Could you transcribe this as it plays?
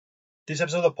This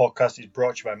episode of the podcast is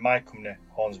brought to you by my company,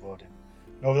 Hornsvoden.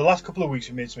 Now, over the last couple of weeks,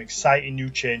 we've made some exciting new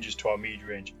changes to our mead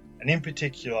range, and in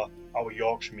particular, our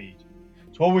Yorkshire mead.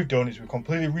 So what we've done is we've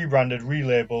completely rebranded,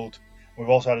 relabelled, and we've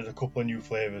also added a couple of new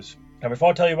flavours. Now,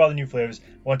 before I tell you about the new flavours,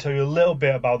 I want to tell you a little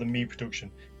bit about the mead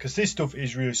production, because this stuff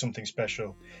is really something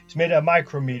special. It's made at a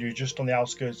micro meadery just on the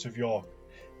outskirts of York,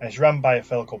 and it's run by a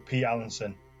fellow called Pete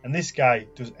Allenson, and this guy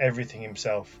does everything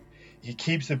himself. He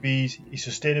keeps the bees, he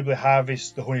sustainably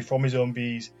harvests the honey from his own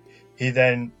bees, he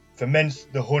then ferments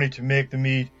the honey to make the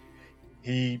mead,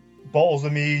 he bottles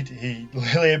the mead, he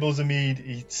labels the mead,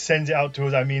 he sends it out to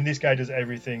us. I mean, this guy does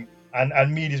everything,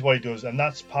 and mead is what he does, and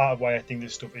that's part of why I think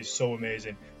this stuff is so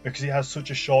amazing, because it has such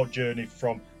a short journey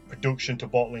from production to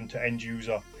bottling to end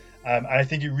user, and I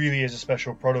think it really is a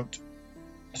special product.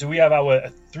 So we have our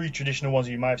three traditional ones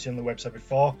that you might have seen on the website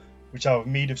before, which are our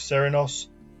mead of Serenos,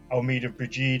 our mead of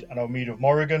Brigid, and our mead of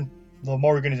Morrigan. The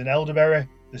Morrigan is an elderberry,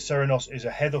 the Serenos is a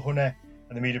heather honey,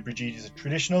 and the mead of Brigid is a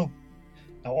traditional.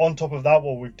 Now on top of that,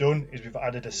 what we've done is we've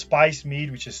added a spice mead,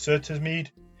 which is Surta's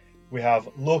mead. We have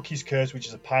Loki's Curse, which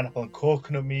is a pineapple and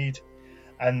coconut mead.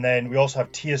 And then we also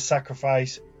have Tia's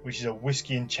Sacrifice, which is a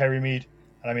whiskey and cherry mead.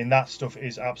 And I mean, that stuff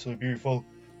is absolutely beautiful.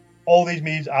 All these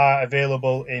meads are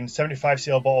available in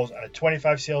 75cl bottles and a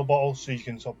 25cl bottle, so you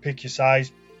can sort of pick your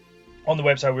size. On the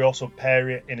website, we also pair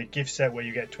it in a gift set where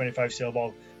you get a 25cl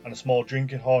bottle and a small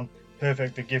drinking horn,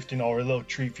 perfect for gifting or a little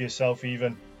treat for yourself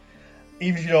even.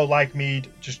 Even if you don't like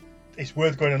mead, it's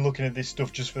worth going and looking at this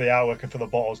stuff just for the artwork and for the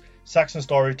bottles. Saxon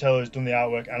Storyteller has done the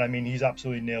artwork, and I mean, he's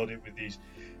absolutely nailed it with these.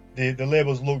 The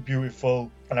labels look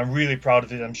beautiful, and I'm really proud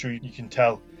of it, I'm sure you can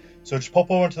tell. So just pop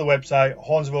over onto the website,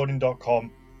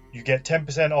 hornsvoden.com. You get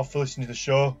 10% off for listening to the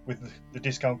show with the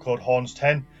discount code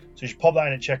HORNS10. So you should pop that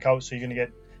in at checkout, so you're going to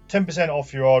get 10%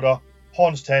 off your order,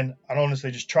 HORNS10, and honestly,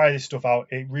 just try this stuff out.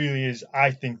 It really is,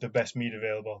 I think, the best mead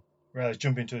available. Right, let's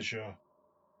jump into the show.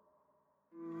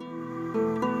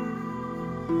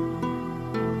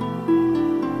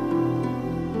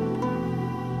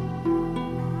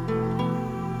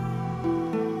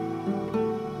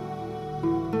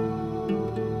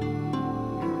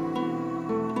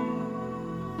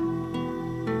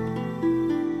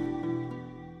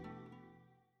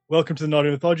 Welcome to the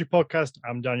Nordic Mythology Podcast.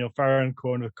 I'm Daniel Farron,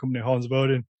 co-owner of the company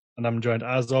Hornsvoden, and I'm joined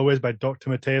as always by Dr.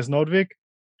 Matthias Nordvig.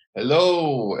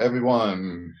 Hello,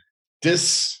 everyone.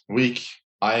 This week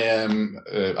I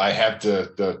have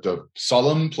the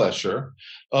solemn pleasure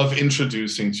of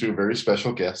introducing two very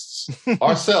special guests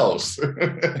ourselves.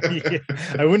 Yeah,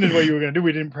 I wondered what you were going to do.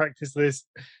 We didn't practice this.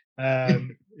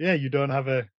 You don't have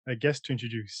a guest to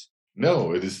introduce.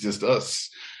 No, it is just us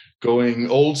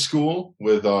going old school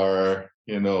with our,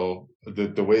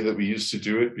 the way that we used to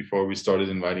do it before we started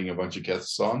inviting a bunch of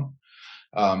guests on.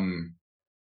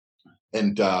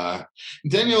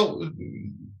 Daniel,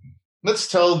 let's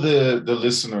tell the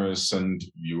listeners and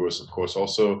viewers, of course,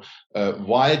 also,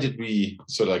 why did we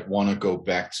sort of want to go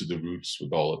back to the roots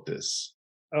with all of this?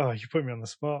 Oh, you put me on the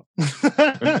spot.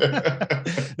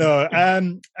 No,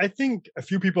 I think a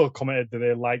few people have commented that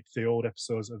they liked the old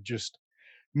episodes of just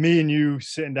me and you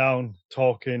sitting down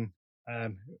talking.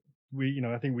 I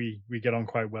think we get on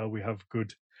quite well. We have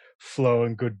good flow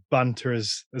and good banter,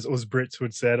 as us Brits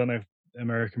would say. I don't know if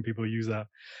American people use that.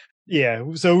 Yeah,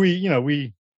 so we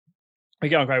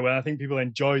get on quite well. I think people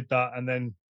enjoyed that, and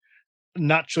then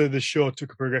naturally the show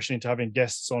took a progression into having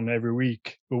guests on every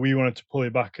week. But we wanted to pull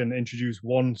it back and introduce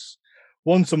once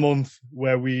a month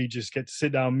where we just get to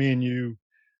sit down, me and you,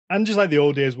 and just like the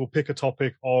old days, we'll pick a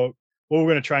topic, or what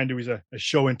we're going to try and do is a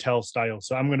show and tell style.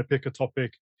 So I'm going to pick a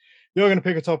topic, you're going to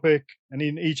pick a topic, and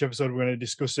in each episode we're going to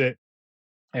discuss it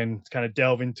and kind of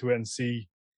delve into it and see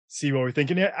what we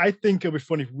think. And I think it'll be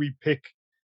fun if we pick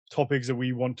topics that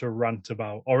we want to rant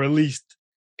about, or at least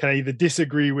can either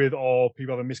disagree with or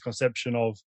people have a misconception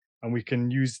of, and we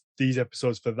can use these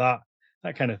episodes for that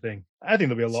kind of thing. I think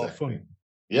there'll be a lot of fun.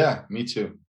 Yeah, me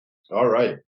too. All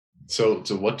right. So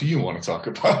what do you want to talk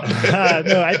about?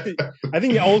 No, I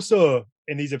think also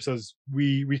in these episodes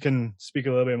we can speak a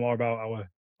little bit more about our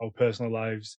personal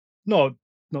lives. Not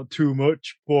too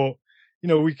much, but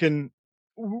we can.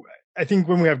 I think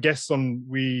when we have guests on,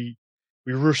 we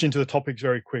rush into the topics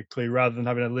very quickly rather than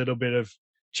having a little bit of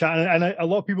chat. And a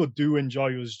lot of people do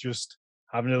enjoy us just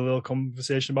having a little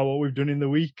conversation about what we've done in the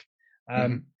week.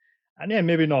 And yeah,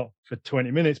 maybe not for 20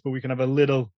 minutes, but we can have a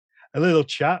little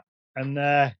chat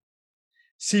and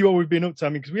see what we've been up to. I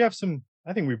mean, because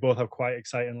I think we both have quite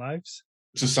exciting lives.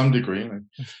 To some degree,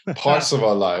 parts of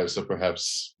our lives are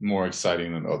perhaps more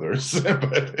exciting than others.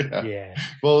 But yeah.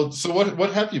 Well, so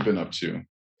what have you been up to?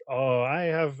 Oh, I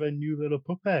have a new little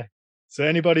puppy. So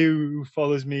anybody who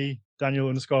follows me,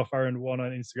 Daniel_Farron1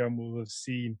 on Instagram, will have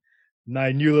seen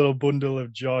my new little bundle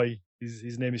of joy.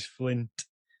 His name is Flint,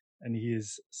 and he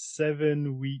is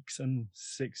 7 weeks and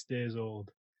 6 days old.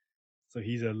 So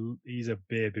he's a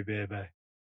baby. The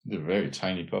very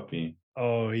tiny puppy.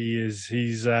 Oh, he is.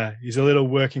 He's a little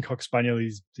working cock spaniel.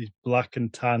 He's black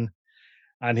and tan,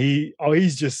 and he's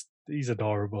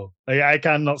adorable. Like, I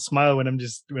can't not smile when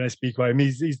I speak about him.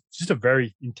 He's just a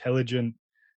very intelligent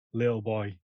little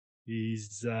boy.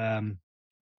 He's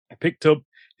picked up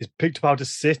how to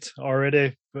sit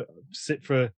already. Sit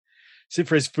for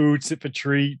his food. Sit for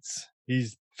treats.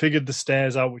 He's figured the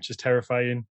stairs out, which is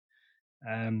terrifying.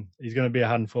 He's going to be a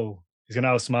handful. He's going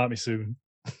to outsmart me soon.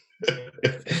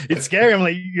 It's scary. I'm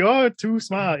like, you're too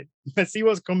smart. Let's see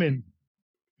what's coming.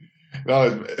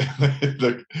 No,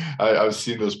 look, I was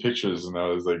seeing those pictures and I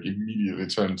was like immediately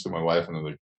turned to my wife and I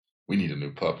was like, we need a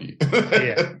new puppy.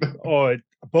 Yeah. Oh,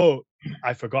 but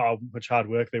I forgot how much hard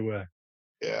work they were.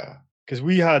 Yeah. Because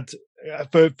we had,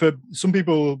 for some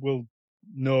people will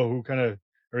know who kind of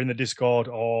are in the Discord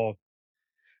or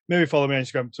maybe follow me on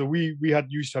Instagram. So we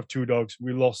used to have 2 dogs.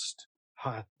 We lost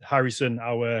Harrison,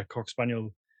 our cock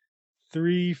spaniel,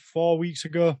 3-4 weeks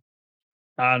ago,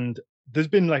 and there's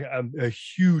been like a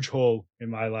huge hole in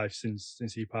my life since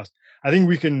he passed. I think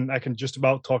I can just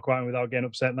about talk about him without getting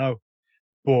upset now.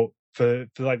 But for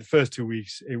like the first 2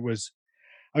 weeks, it was.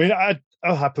 I mean,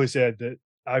 I'll happily say that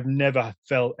I've never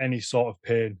felt any sort of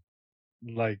pain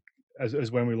like as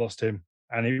when we lost him,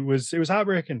 and it was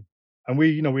heartbreaking. And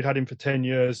we'd had him for 10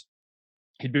 years.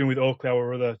 He'd been with Oakley,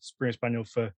 our other Springer Spaniel,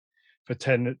 for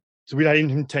 10. So we'd had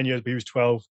him 10 years, but he was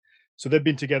 12. So they'd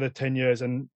been together 10 years,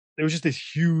 and there was just this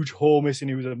huge hole missing.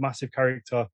 He was a massive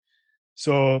character.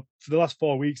 So for the last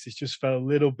 4 weeks, it's just felt a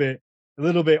little bit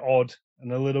odd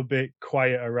and a little bit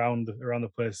quiet around the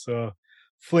place. So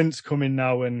Flint's coming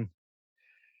now and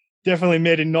definitely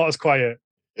made it not as quiet.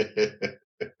 Like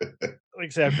I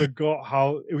said, I forgot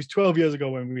how it was 12 years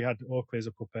ago when we had Oakley as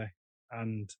a puppy,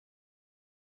 and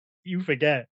you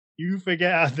forget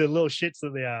the little shits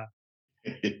that they are.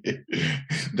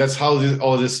 That's how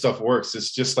all this stuff works.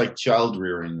 It's just like child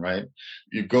rearing, right?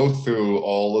 You go through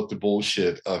all of the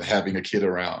bullshit of having a kid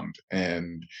around,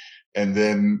 and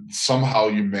then somehow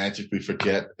you magically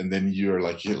forget, and then you're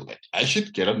like, I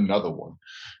should get another one,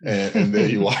 and there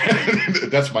you are.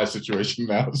 That's my situation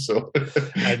now. So,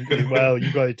 well,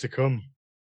 you got it to come.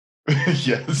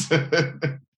 Yes.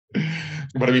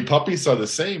 But I mean, puppies are the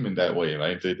same in that way,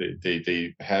 right?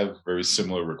 They have very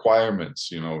similar requirements,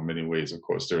 in many ways. Of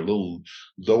course, they're a little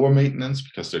lower maintenance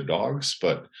because they're dogs,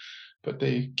 but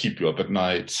they keep you up at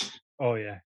night. Oh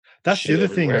yeah, that's the other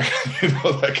thing.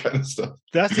 That kind of stuff.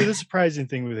 That's the other surprising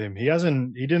thing with him. He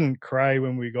didn't cry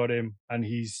when we got him, and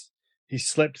he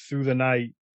slept through the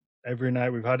night every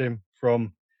night we've had him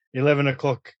from 11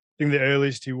 o'clock. I think the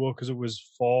earliest he woke us up was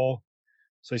 4.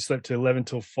 So he slept till 11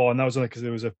 till 4, and that was only because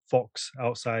there was a fox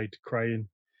outside crying.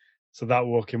 So that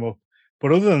woke him up.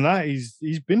 But other than that, he's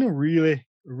been a really,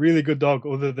 really good dog,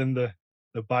 other than the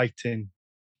biting.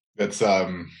 That's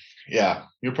yeah,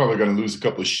 you're probably going to lose a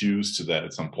couple of shoes to that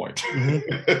at some point.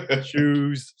 Mm-hmm.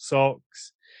 Shoes,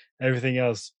 socks, everything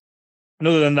else. And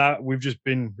other than that, we've just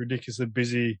been ridiculously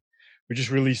busy. We just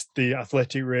released the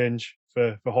athletic range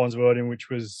for Horns of Odin,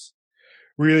 which was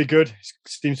really good. It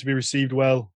seems to be received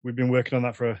well. We've been working on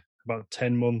that for about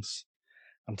 10 months.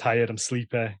 I'm tired. I'm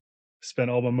sleepy. Spent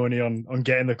all my money on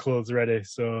getting the clothes ready.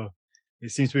 So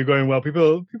it seems to be going well.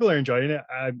 People are enjoying it.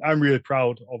 I'm really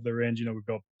proud of the range. We've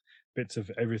got bits of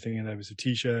everything in there. So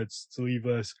t-shirts,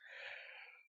 sleeveless,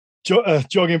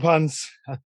 jogging pants,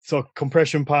 so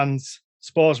compression pants,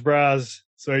 sports bras.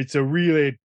 So it's a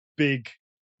really big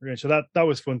range. So that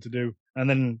was fun to do. And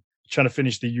then trying to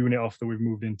finish the unit off that we've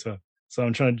moved into. So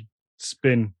I'm trying to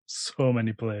spin so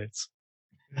many plates.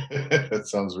 That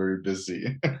sounds very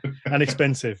busy. And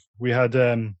expensive. We had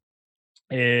an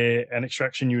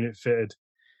extraction unit fitted,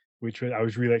 which I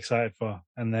was really excited for.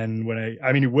 And then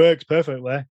it works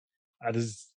perfectly.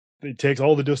 It takes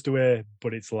all the dust away,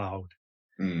 but it's loud.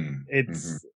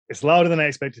 It's louder than I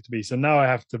expected it to be. So now I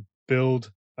have to build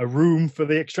a room for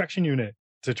the extraction unit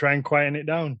to try and quieten it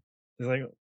down. It's like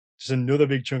just another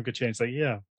big chunk of change. It's like,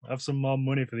 yeah, I have some more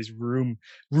money for this room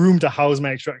to house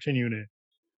my extraction unit.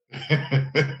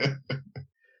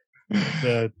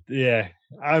 Yeah,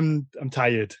 I'm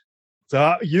tired.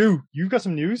 So you've got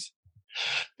some news?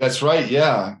 That's right.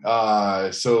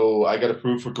 Yeah. So I got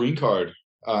approved for green card.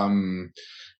 And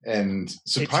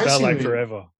surprisingly, it felt like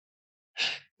forever.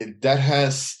 That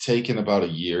has taken about a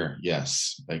year.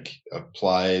 Yes, like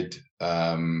applied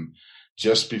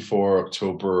just before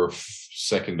October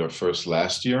 2nd or 1st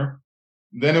last year.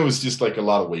 then it was just like a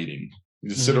lot of waiting. You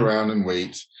just sit Mhm. around and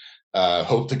wait.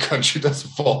 Hope the country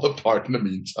doesn't fall apart in the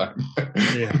meantime.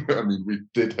 Yeah. I mean, we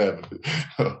did have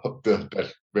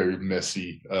that very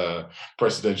messy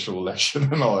presidential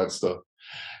election and all that stuff.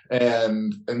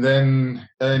 And then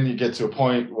you get to a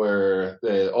point where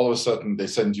all of a sudden they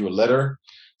send you a letter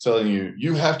telling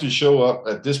you have to show up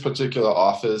at this particular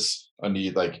office on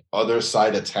the like other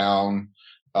side of town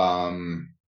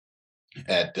um,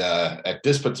 at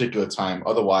this particular time.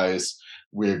 Otherwise,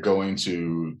 we're going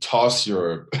to toss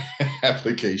your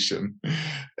application.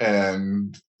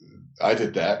 And I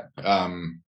did that. That's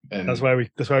And why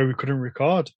we couldn't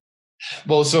record.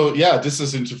 well, so yeah, this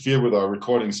has interfered with our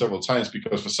recording several times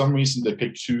because for some reason they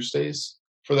picked Tuesdays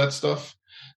for that stuff.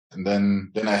 And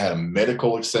then I had a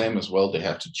medical exam as well. They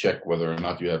have to check whether or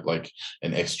not you have like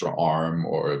an extra arm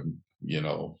or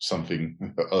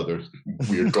something other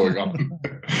weird going on.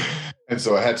 And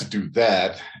so I had to do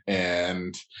that.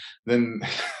 And then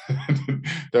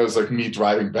that was like me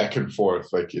driving back and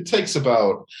forth. Like it takes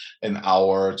about an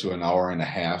hour to an hour and a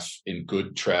half in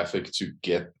good traffic to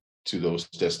get to those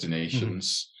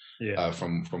destinations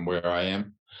from where I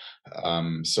am.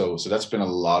 So that's been a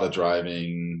lot of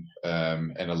driving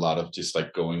and a lot of just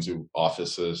like going to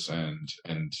offices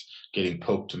and getting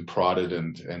poked and prodded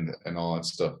and all that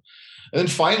stuff. And then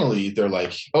finally they're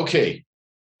like, okay,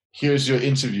 here's your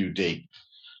interview date.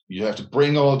 You have to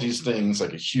bring all these things,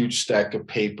 like a huge stack of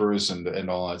papers and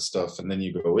all that stuff. And then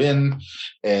you go in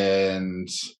and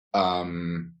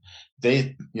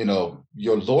they,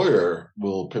 your lawyer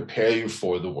will prepare you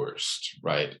for the worst,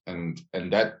 right? And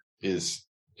that is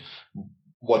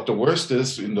what the worst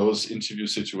is in those interview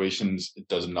situations. It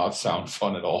does not sound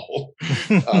fun at all.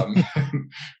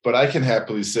 But I can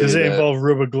happily say, does it involve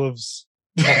rubber gloves?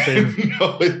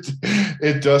 No,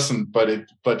 it doesn't, but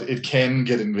it can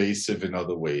get invasive in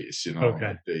other ways.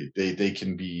 Okay. They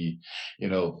can be,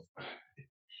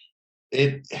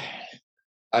 it.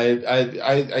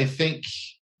 I think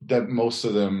that most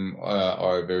of them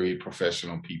are very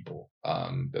professional people.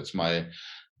 That's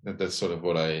sort of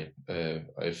what I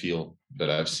feel that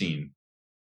I've seen.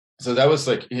 So that was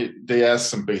like, they asked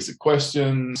some basic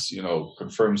questions,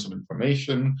 confirm some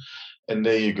information, and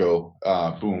there you go,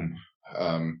 boom,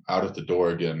 out of the door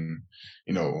again,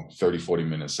 30, 40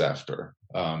 minutes after.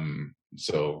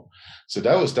 So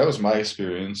that was my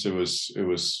experience. It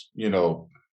was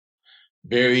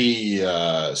very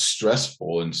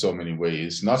stressful in so many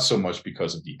ways, not so much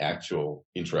because of the actual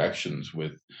interactions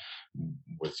with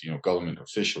government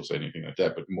officials or anything like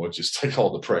that, but more just like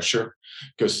all the pressure,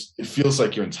 because it feels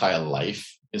like your entire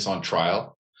life is on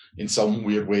trial in some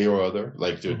weird way or other.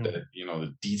 Like the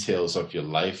details of your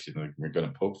life, we're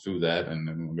going to poke through that, and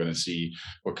then we're going to see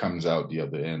what comes out the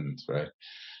other end, right?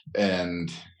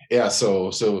 And yeah,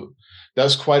 so that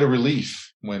was quite a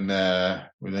relief when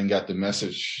we then got the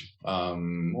message.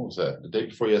 What was that? The day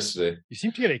before yesterday. You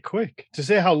seem to get it quick. To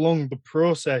say how long the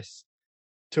process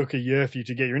took a year for you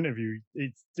to get your interview,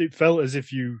 it felt as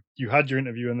if you had your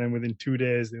interview and then within 2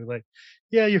 days they were like,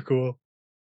 yeah, you're cool.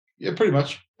 Yeah, pretty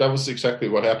much. That was exactly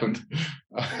what happened.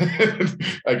 I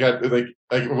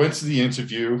went to the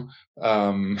interview,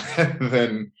 and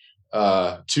then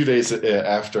 2 days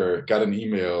after, got an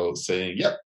email saying,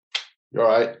 "Yep, you're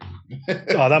all right."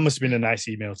 Oh, that must have been a nice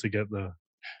email to get, though.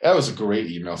 That was a great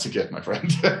email to get, my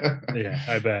friend. Yeah,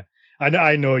 I bet.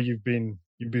 I know you've been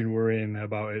worrying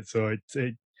about it, so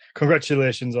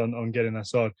congratulations on getting that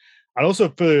sorted. And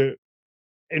also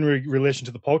in relation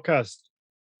to the podcast,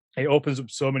 it opens up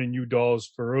so many new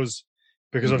doors for us,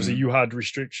 because obviously you had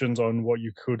restrictions on what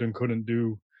you could and couldn't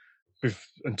do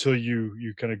until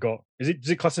you kind of got, is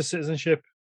it class as citizenship?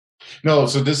 No,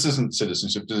 so this isn't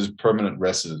citizenship. This is permanent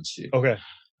residency. Okay.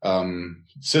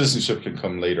 Citizenship can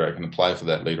come later. I can apply for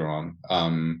that later on.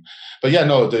 But yeah,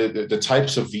 no, the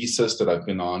types of visas that I've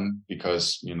been on,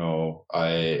 because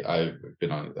I've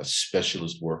been on a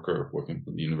specialist worker working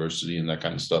for the university and that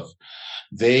kind of stuff.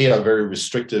 They are very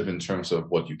restrictive in terms of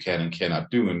what you can and cannot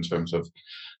do in terms of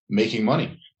making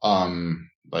money.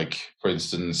 Like for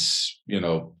instance,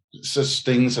 such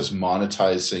things as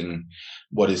monetizing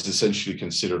what is essentially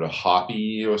considered a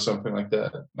hobby or something like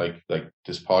that, like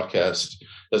this podcast.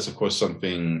 That's of course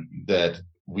something that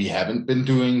we haven't been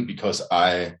doing because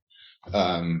I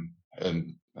haven't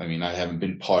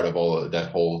been part of all of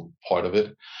that whole part of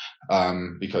it,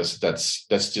 because that's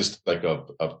just like a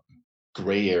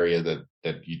gray area that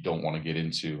you don't want to get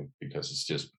into, because it's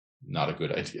just not a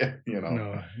good idea,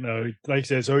 No, like I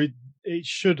said, so it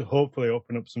should hopefully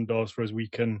open up some doors for us. We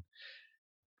can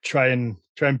try and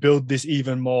build this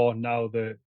even more now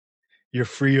that you're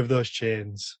free of those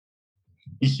chains.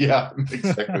 Yeah,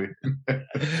 exactly.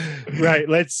 Right,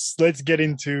 let's get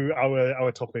into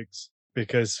our topics,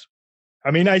 because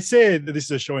I mean, I say that this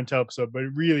is a show and tell episode, but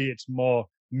really it's more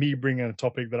me bringing a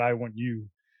topic that I want you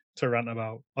to rant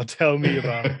about or tell me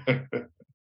about.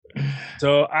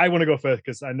 So I want to go first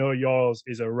because I know yours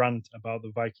is a rant about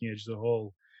the Viking Age as a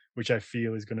whole, which I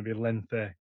feel is going to be lengthy,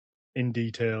 in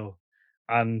detail,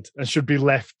 and should be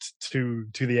left to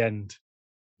the end.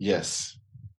 Yes.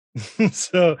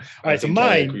 So, all right. So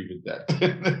I agree with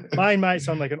that. Mine might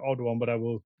sound like an odd one, but I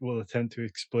will attempt to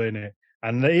explain it.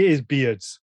 And it is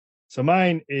beards. So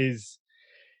mine is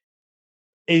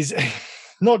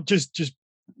not just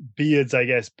beards, I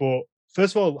guess, but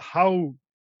first of all, how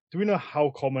do we know how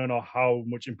common or how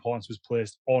much importance was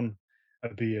placed on a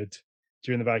beard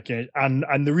during the Viking Age?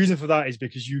 And the reason for that is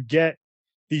because you get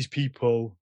these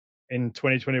people in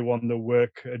 2021 that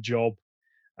work a job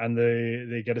and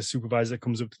they get a supervisor that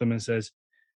comes up to them and says,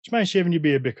 "Do you mind shaving your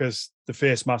beard because the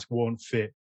face mask won't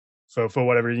fit for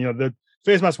whatever, the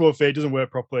face mask won't fit, it doesn't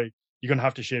work properly, you're gonna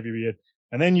have to shave your beard."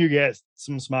 And then you get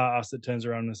some smart ass that turns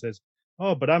around and says,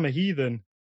 "Oh, but I'm a heathen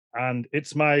and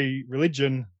it's my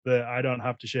religion that I don't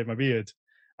have to shave my beard."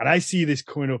 And I see this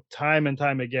coming up time and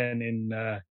time again in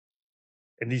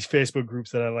these Facebook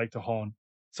groups that I like to haunt.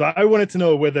 So I wanted to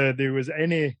know whether there was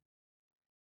any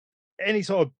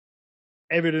sort of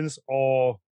evidence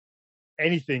or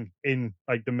anything in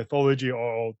like the mythology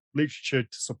or literature to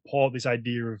support this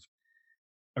idea of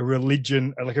a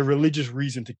religion, like a religious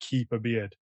reason to keep a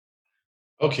beard.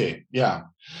 Okay, yeah.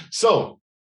 So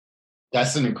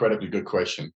that's an incredibly good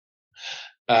question.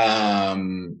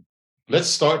 Let's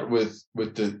start with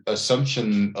the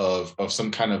assumption of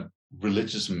some kind of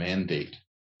religious mandate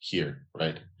here,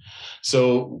 right?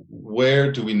 So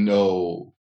where do we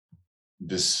know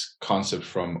this concept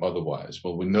from otherwise?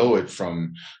 Well, we know it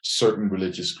from certain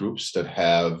religious groups that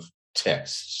have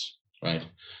texts, right?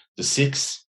 The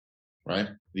Sikhs, right?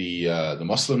 The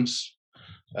Muslims,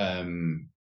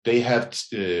 they have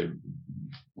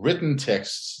written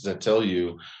texts that tell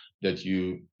you that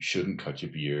you shouldn't cut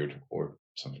your beard or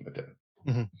something like that.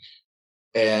 Mm-hmm.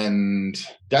 And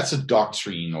that's a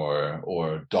doctrine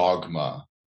or dogma.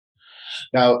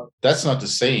 Now, that's not the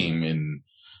same in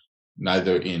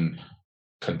neither in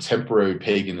contemporary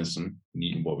paganism,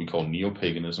 what we call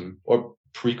neo-paganism, or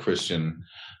pre-Christian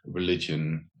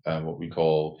religion, what we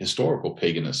call historical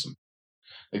paganism.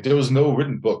 Like there was no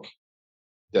written book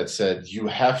that said you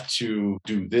have to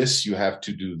do this, you have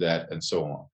to do that, and so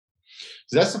on.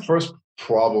 So that's the first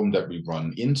problem that we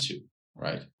run into,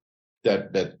 right?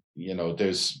 That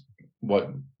there's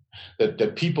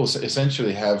that people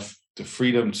essentially have the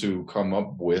freedom to come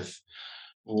up with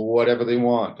whatever they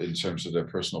want in terms of their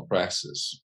personal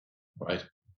praxis, right?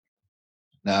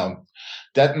 Now,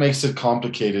 that makes it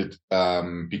complicated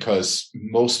because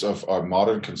most of our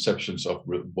modern conceptions of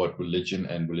what religion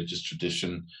and religious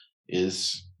tradition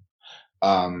is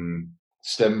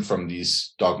stem from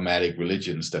these dogmatic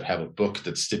religions that have a book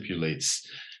that stipulates,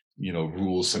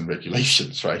 rules and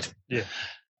regulations, right? Yeah.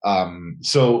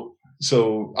 So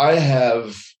I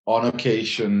have on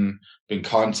occasion been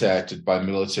contacted by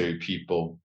military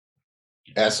people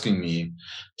asking me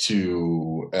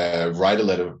to write a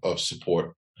letter of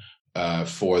support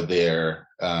for their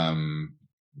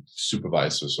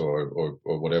supervisors or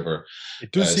whatever.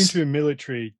 It does seem to be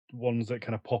military ones that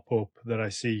kind of pop up that I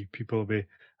see people be,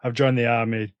 "I've joined the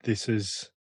army. This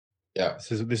is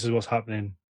what's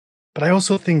happening." But I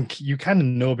also think you kind of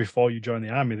know before you join the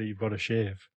army that you've got to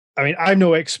shave. I mean, I'm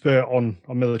no expert on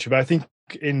military, but I think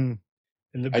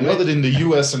I know that in the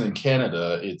US and in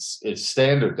Canada, it's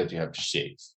standard that you have to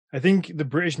shave. I think the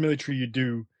British military you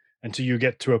do until you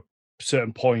get to a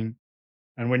certain point,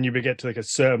 and when you get to like a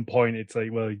certain point, it's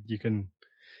like, well,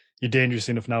 you're dangerous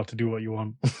enough now to do what you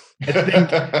want.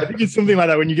 I think it's something like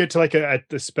that when you get to like a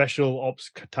special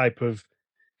ops type of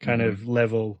kind of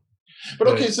level. But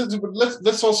okay, so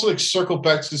let's also like circle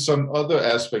back to some other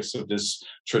aspects of this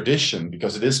tradition,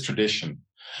 because it is tradition.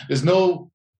 There's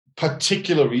no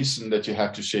particular reason that you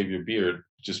have to shave your beard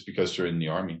just because you're in the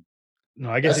army.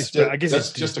 No, I guess it's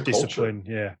just a discipline.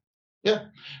 Culture. Yeah.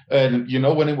 And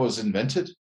when it was invented,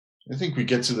 I think we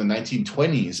get to the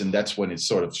 1920s, and that's when it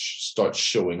sort of starts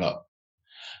showing up.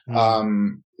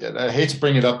 I hate to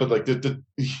bring it up, but like the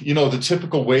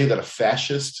typical way that a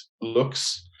fascist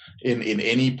looks in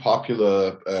any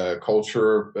popular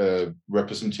culture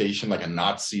representation, like a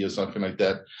Nazi or something like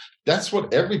that. That's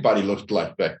what everybody looked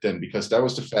like back then, because that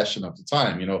was the fashion of the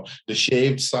time, the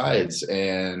shaved sides,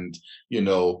 and,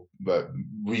 but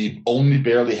we only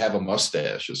barely have a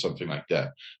mustache or something like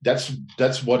that.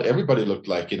 That's what everybody looked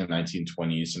like in the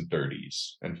 1920s and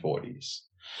 30s and 40s.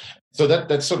 So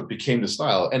that sort of became the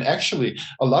style, and actually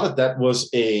a lot of that was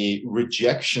a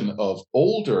rejection of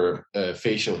older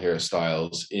facial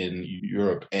hairstyles in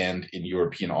Europe and in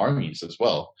European armies as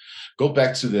well. Go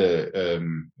back to the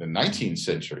 19th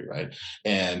century, right?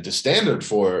 And the standard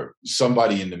for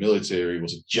somebody in the military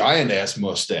was a giant ass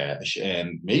mustache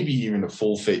and maybe even a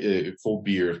full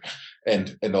beard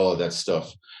and all of that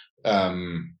stuff.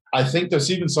 I think there's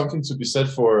even something to be said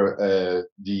for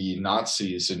the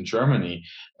Nazis in Germany,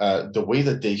 the way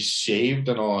that they shaved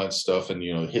and all that stuff, and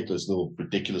Hitler's little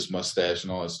ridiculous mustache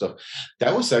and all that stuff.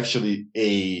 That was actually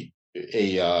a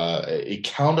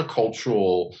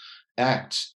countercultural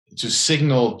act to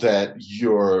signal that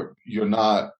you're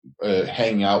not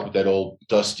hanging out with that old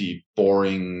dusty,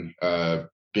 boring,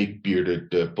 big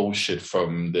bearded bullshit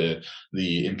from the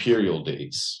imperial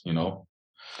days,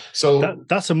 So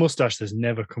That's a mustache that's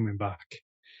never coming back.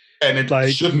 And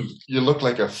it shouldn't. You look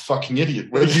like a fucking idiot.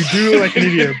 You do look like an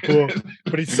idiot,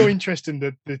 but it's so interesting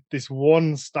that this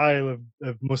one style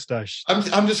of mustache.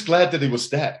 I'm just glad that it was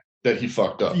that he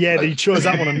fucked up. Yeah, that he chose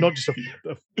that one and not just a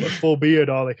full beard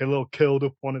or like a little curled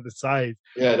up one at the side.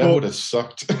 Yeah, that would have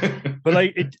sucked. But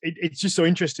like it's just so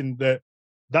interesting that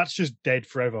that's just dead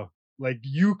forever. Like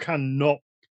you cannot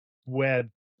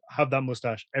have that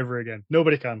mustache ever again.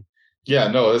 Nobody can. Yeah,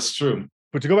 no, that's true.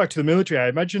 But to go back to the military, I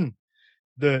imagine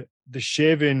the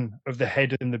shaving of the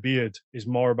head and the beard is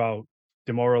more about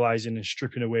demoralizing and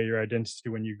stripping away your identity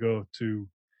when you go to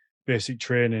basic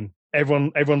training.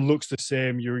 Everyone looks the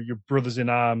same. You're brothers in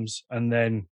arms, and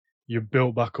then you're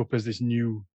built back up as this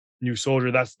new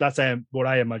soldier. That's what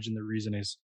I imagine the reason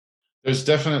is. There's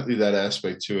definitely that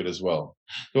aspect to it as well.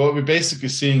 So what we're basically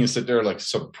seeing is that there are like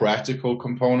some practical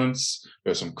components,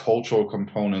 there are some cultural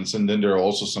components, and then there are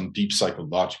also some deep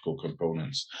psychological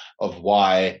components of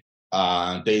why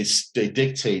they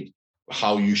dictate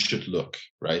how you should look,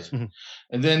 right? Mm-hmm.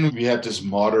 And then we have this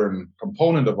modern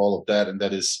component of all of that, and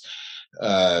that is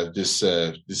this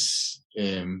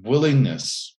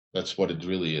willingness. That's what it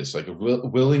really is, like a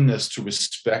willingness to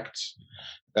respect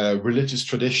religious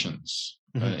traditions.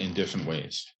 Mm-hmm. In different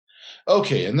ways.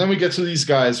 Okay, and then we get to these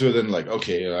guys who are then like,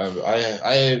 okay,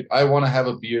 I want to have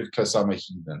a beard because I'm a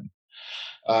heathen.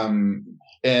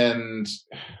 And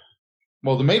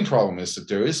well, the main problem is that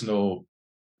there is no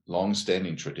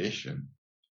long-standing tradition.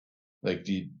 Like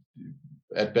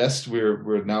at best,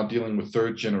 we're now dealing with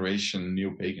third-generation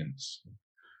neo-pagans,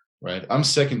 right? I'm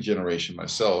second generation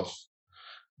myself.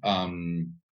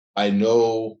 I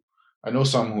know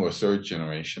some who are third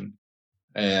generation.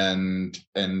 And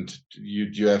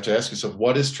you have to ask yourself,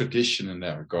 what is tradition in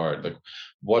that regard? Like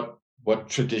what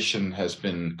tradition has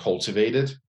been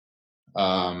cultivated?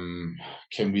 Can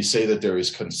we say that there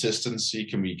is consistency?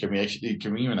 Can we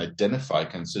even identify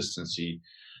consistency?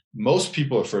 Most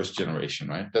people are first generation,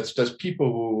 right? That's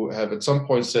people who have at some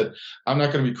point said, I'm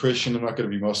not going to be Christian, I'm not going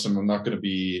to be Muslim, I'm not going to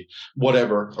be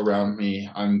whatever around me.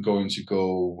 I'm going to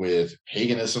go with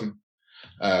paganism.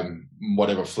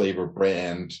 Whatever flavor,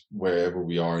 brand, wherever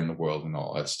we are in the world and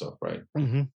all that stuff, right?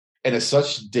 Mm-hmm. And as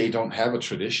such, they don't have a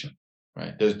tradition,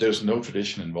 right? There's no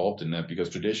tradition involved in that because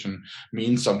tradition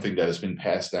means something that has been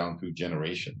passed down through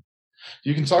generation.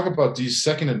 You can talk about these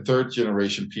second and third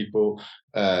generation people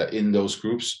in those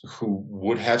groups who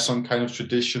would have some kind of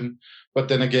tradition, but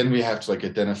then again, we have to like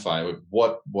identify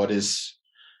what is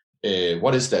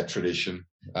that tradition.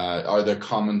 Are there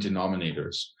common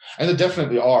denominators? And there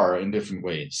definitely are in different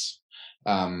ways.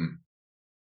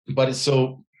 But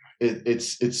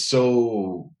it's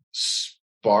so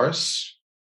sparse.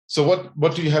 So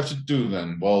what do you have to do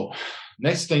then? Well,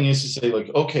 next thing is to say like,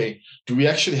 okay, do we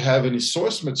actually have any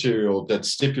source material that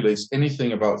stipulates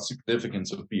anything about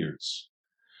significance of beards?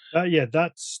 Yeah,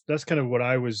 that's kind of what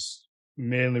I was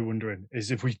mainly wondering is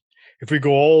if we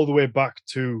go all the way back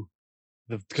to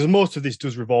because most of this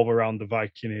does revolve around the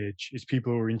Viking Age. It's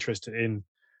people who are interested in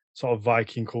sort of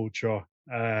Viking culture.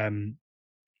 And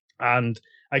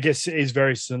I guess it is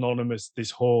very synonymous,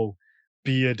 this whole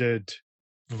bearded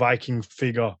Viking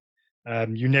figure.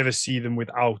 You never see them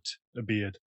without a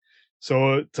beard.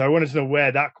 So I wanted to know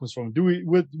where that comes from.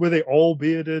 Were they all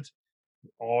bearded?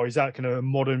 Or is that kind of a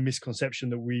modern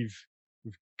misconception that we've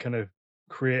kind of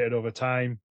created over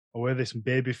time? Or were there some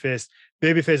babyface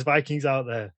Vikings out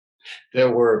there? There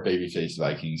were babyface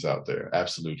Vikings out there,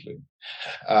 absolutely.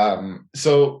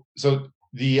 So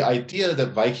the idea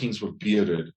that Vikings were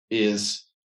bearded is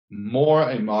more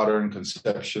a modern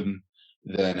conception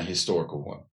than a historical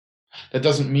one. That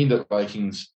doesn't mean that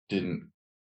Vikings didn't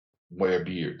wear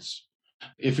beards.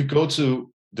 If we go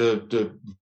to the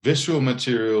visual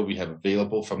material we have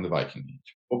available from the Viking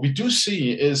Age, what we do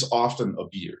see is often a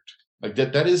beard. Like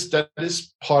that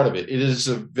is part of it. It is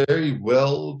a very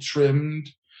well trimmed,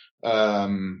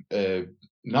 um, uh,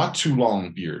 not too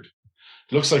long beard.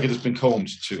 It looks like it has been combed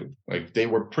too. Like they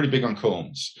were pretty big on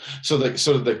combs. So like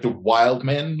sort of like the wild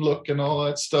man look and all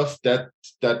that stuff that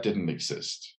didn't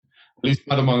exist. At least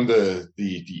not among the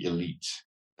elite.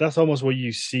 That's almost what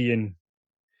you see in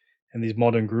these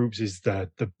modern groups is that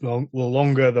the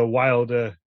longer, the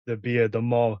wilder the beard, the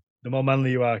more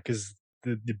manly you are because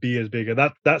the beard is bigger.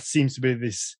 That seems to be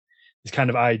this kind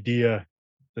of idea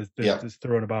Yeah. that's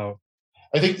thrown about.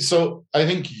 I think so. I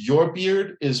think your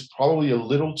beard is probably a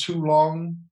little too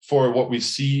long for what we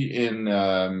see in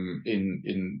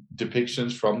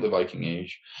depictions from the Viking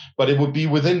Age, but it would be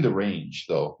within the range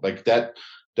though. Like that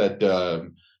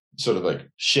sort of like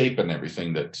shape and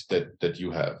everything that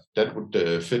you have that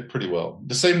would fit pretty well.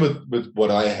 The same with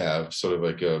what I have, sort of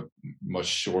like a much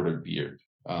shorter beard.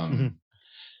 Mhm.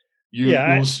 You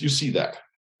Yeah, you see that.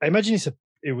 I imagine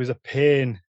it was a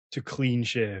pain to clean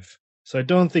shave. So I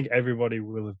don't think everybody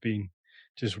will have been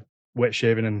just wet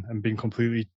shaving and been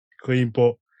completely clean,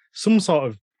 but some sort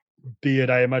of beard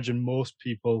I imagine most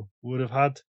people would have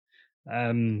had.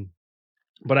 Um,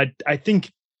 but I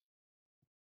think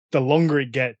the longer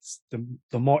it gets,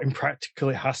 the more impractical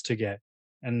it has to get.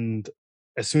 And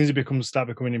as soon as it start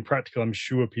becoming impractical, I'm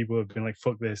sure people have been like,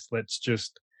 "Fuck this! Let's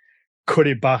just cut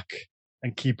it back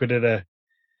and keep it at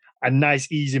a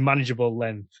nice, easy, manageable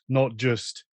length, not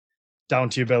just down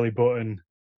to your belly button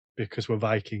because we're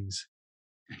Vikings."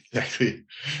 Exactly.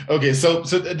 Okay, so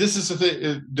this is the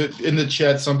thing. In the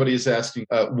chat, somebody is asking,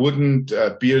 wouldn't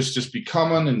beers just be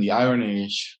common in the Iron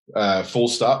Age, full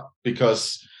stop,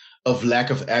 because of lack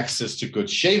of access to good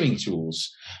shaving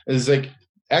tools? It's like,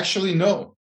 actually,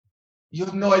 no. You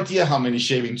have no idea how many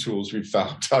shaving tools we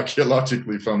found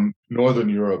archaeologically from Northern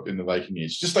Europe in the Viking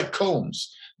Age, just like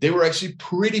combs. They were actually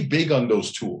pretty big on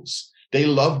those tools. They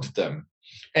loved them.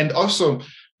 And also,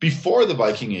 before the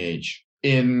Viking Age,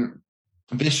 in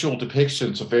visual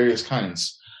depictions of various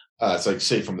kinds, it's like,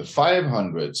 say, from the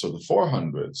 500s or the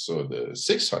 400s or the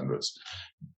 600s,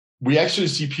 we actually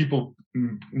see people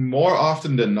more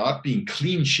often than not being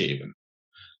clean shaven.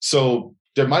 So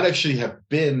there might actually have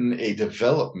been a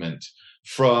development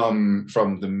from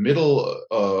the middle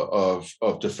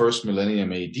of the first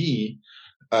millennium AD,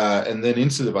 and then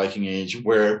into the Viking Age,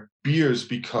 where beards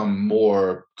become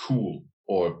more cool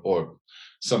or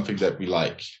something that we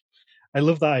like. I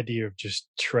love that idea of just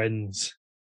trends.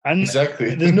 And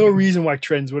Exactly. there's no reason why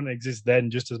trends wouldn't exist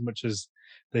then just as much as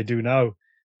they do now.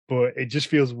 But it just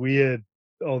feels weird,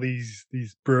 all these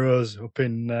bros up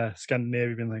in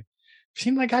Scandinavia being like, "You've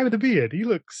seen that guy with the beard? He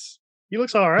looks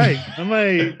all right. I'm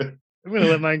gonna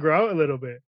let mine grow out a little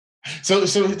bit." So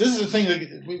this is the thing.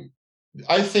 Like,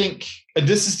 I think, and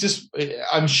this is just,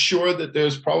 I'm sure that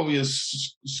there's probably a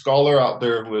scholar out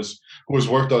there who has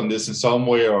worked on this in some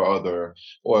way or other,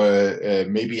 or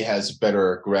maybe has a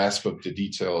better grasp of the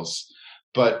details.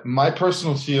 But my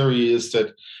personal theory is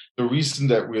that the reason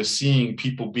that we're seeing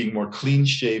people being more clean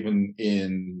shaven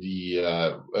in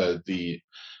the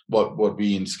what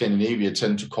we in Scandinavia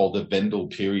tend to call the Vendel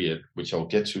period, which I'll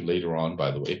get to later on, by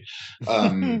the way.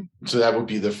 So that would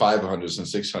be the 500s and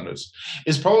 600s,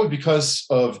 is probably because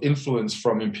of influence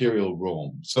from Imperial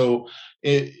Rome. So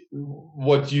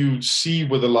what you see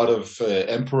with a lot of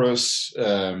emperors,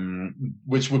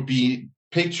 which would be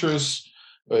pictures,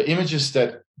 images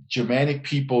that Germanic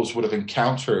peoples would have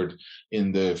encountered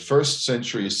in the 1st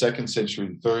century, 2nd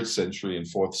century, 3rd century, and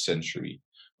 4th century,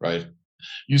 right?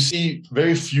 You see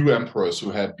very few emperors who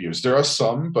had beards. There are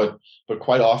some, but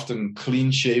quite often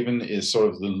clean shaven is sort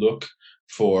of the look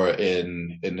for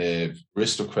an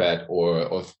aristocrat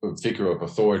or a figure of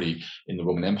authority in the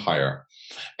Roman Empire.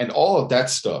 And all of that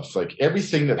stuff, like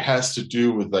everything that has to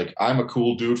do with like, I'm a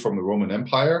cool dude from the Roman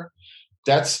Empire,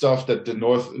 that stuff that the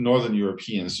northern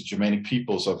Europeans, the Germanic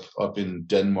peoples up in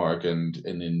Denmark and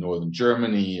in northern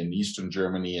Germany and eastern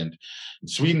Germany and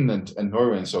Sweden and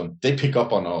Norway and so on, they pick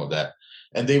up on all of that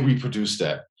and they reproduce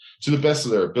that to the best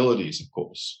of their abilities. Of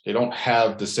course, they don't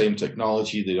have the same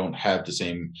technology, they don't have the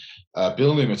same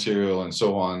building material and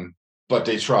so on, but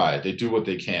they try, they do what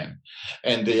they can.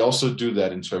 And they also do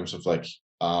that in terms of like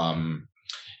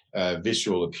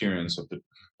visual appearance of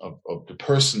the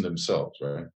person themselves,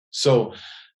 right? So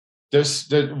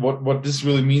what this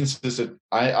really means is that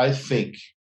I think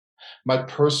my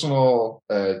personal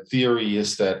theory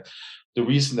is that the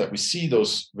reason that we see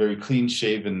those very clean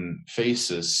shaven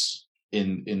faces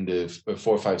in the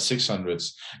 4, 5,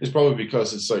 600s is probably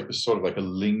because it's like sort of like a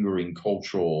lingering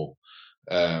cultural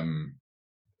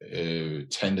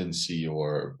tendency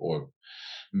or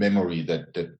memory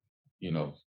that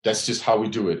That's just how we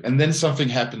do it. And then something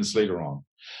happens later on.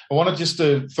 I want to just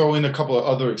throw in a couple of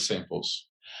other examples,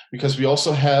 because we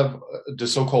also have the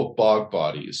so-called bog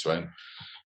bodies, right?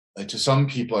 To some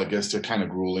people, I guess they're kind of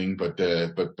grueling, but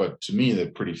to me,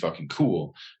 they're pretty fucking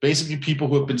cool. Basically, people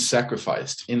who have been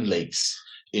sacrificed in lakes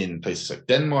in places like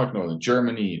Denmark, northern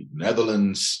Germany,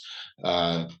 Netherlands,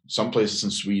 some places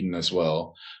in Sweden as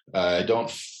well. I don't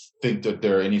think that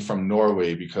there are any from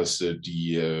Norway, because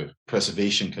the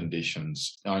preservation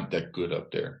conditions aren't that good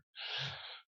up there.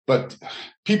 But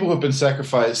people who have been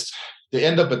sacrificed, they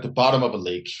end up at the bottom of a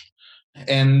lake.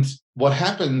 And what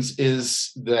happens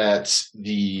is that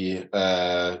the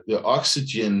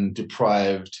oxygen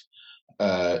deprived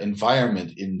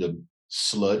environment in the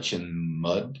sludge and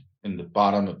mud in the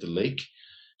bottom of the lake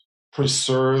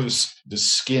preserves the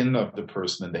skin of the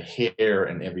person and the hair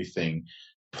and everything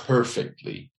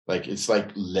perfectly. Like it's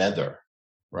like leather,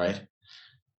 right?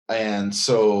 And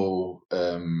so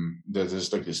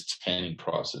there's like this tanning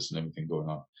process and everything going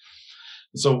on.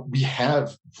 So we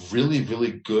have really,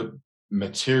 really good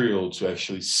material to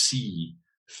actually see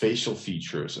facial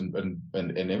features and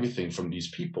everything from these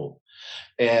people.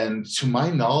 And to my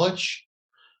knowledge,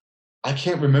 I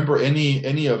can't remember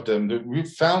any of them. We've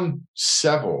found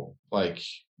several, like,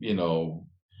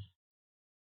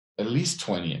 at least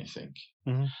 20, I think.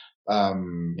 Mm-hmm.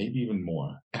 Maybe even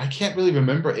more. And I can't really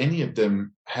remember any of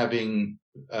them having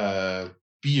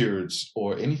beards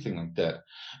or anything like that.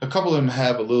 A couple of them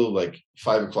have a little like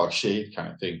 5 o'clock shade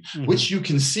kind of thing, mm-hmm. which you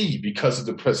can see because of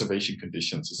the preservation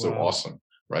conditions. It's so awesome,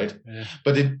 right? Yeah.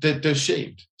 But they're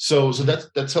shaved. So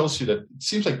that tells you that it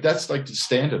seems like that's like the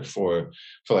standard for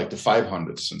like the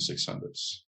 500s and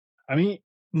 600s. I mean,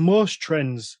 most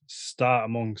trends start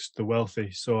amongst the wealthy.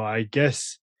 So I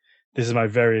guess this is my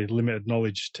very limited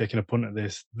knowledge taking a punt at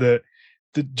this, that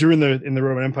during in the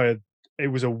Roman Empire, it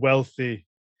was a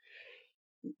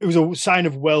sign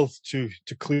of wealth to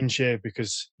clean shave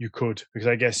because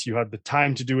I guess you had the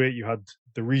time to do it, you had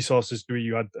the resources to do it,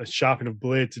 you had a sharp enough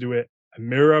blade to do it, a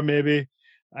mirror maybe,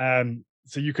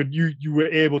 so you were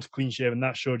able to clean shave, and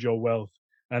that showed your wealth.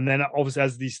 And then obviously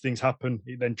as these things happen,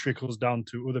 it then trickles down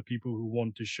to other people who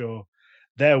want to show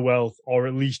their wealth, or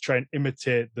at least try and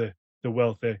imitate the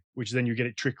wealthy, which then you get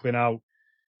it trickling out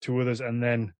to others, and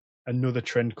then another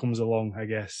trend comes along, I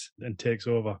guess, and takes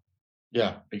over.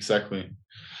 Yeah, exactly.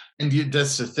 And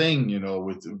that's the thing,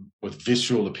 with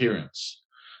visual appearance.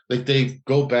 Like they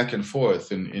go back and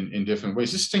forth in different ways.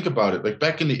 Just think about it. Like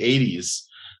back in the 80s,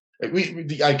 like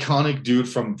the iconic dude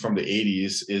from the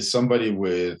 80s is somebody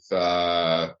with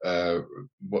what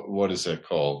is that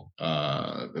called?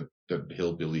 The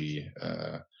hillbilly.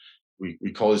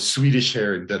 We call it Swedish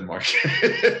hair in Denmark.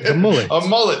 A mullet. A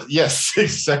mullet. Yes,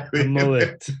 exactly. A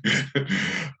mullet.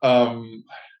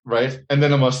 Right, and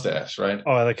then a mustache, right?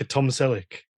 Oh, like a Tom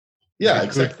Selleck. Yeah, like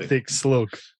exactly. Good, thick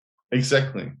slug.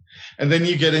 Exactly. And then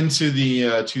you get into the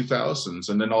 2000s,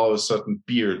 and then all of a sudden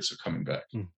beards are coming back.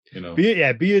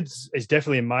 Beards is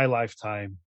definitely in my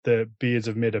lifetime. The beards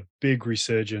have made a big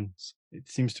resurgence. It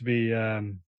seems to be.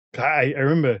 I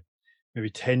remember maybe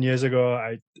 10 years ago,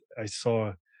 I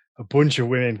saw a bunch of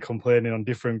women complaining on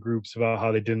different groups about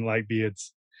how they didn't like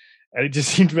beards. And it just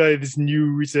seemed to be like this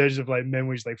new resurgence of like men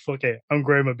which like, fuck it, I'm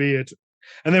growing my beard.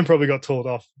 And then probably got told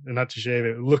off and had to shave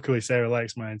it. Luckily, Sarah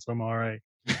likes mine, so I'm all right.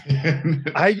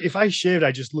 If I shaved,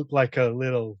 I just looked like a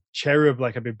little cherub,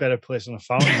 like I'd be better placed on a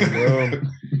fountain in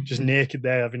Rome, just naked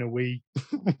there having a wee.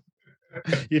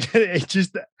 It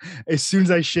just, as soon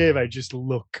as I shave, I just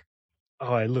look,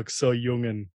 I look so young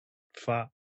and fat.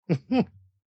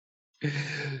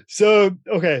 So,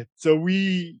 okay, so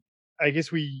I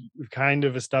guess we've kind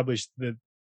of established that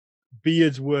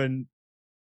beards weren't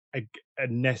a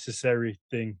necessary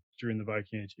thing during the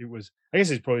Viking Age. I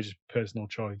guess it's probably just personal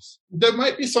choice. There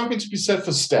might be something to be said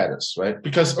for status, right?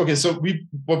 Because, so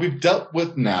what we've dealt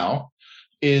with now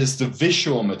is the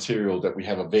visual material that we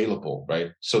have available,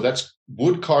 right? So that's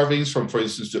wood carvings from, for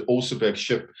instance, the Oseberg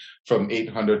ship from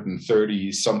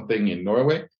 830 something in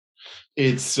Norway.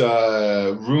 It's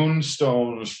rune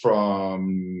stones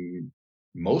from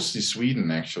mostly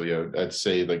Sweden, actually. I'd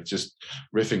say, like, just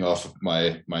riffing off of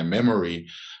my memory.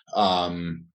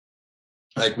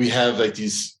 Like we have like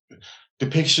these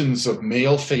depictions of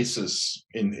male faces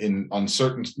on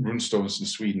certain runestones in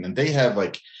Sweden, and they have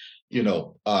like,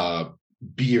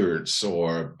 beards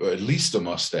or at least a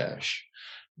mustache.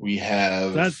 We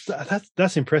have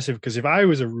that's impressive, because if I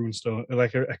was a runestone,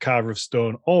 like a carver of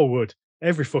stone or wood,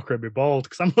 every fucker would be bald,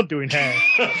 because I'm not doing hair.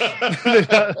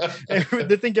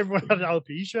 They think everyone had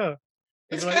alopecia.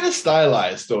 It's kind of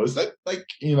stylized, though. It's like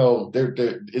they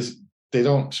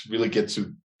don't really get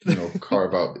to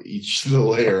carve out each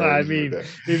little hair. I mean,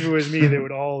 if it was me, they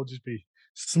would all just be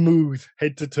smooth,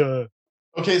 head to toe.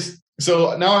 Okay,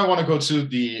 so now I want to go to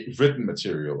the written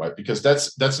material, right? Because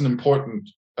that's an important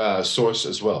source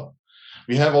as well.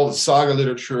 We have all the saga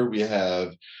literature, we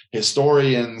have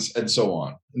historians, and so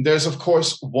on. And there's, of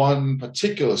course, one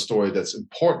particular story that's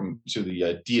important to the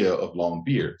idea of long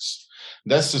beards.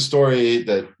 That's the story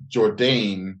that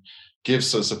Jourdain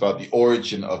gives us about the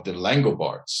origin of the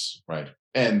Langobards, right?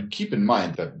 And keep in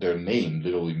mind that their name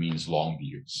literally means long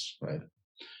beards, right?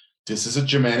 This is a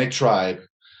Germanic tribe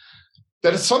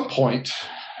that at some point,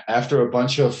 after a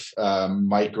bunch of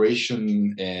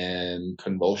migration and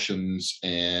convulsions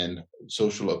and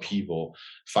social upheaval,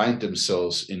 find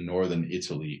themselves in northern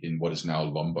Italy in what is now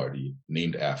Lombardy,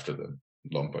 named after them.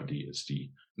 Lombardy is the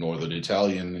northern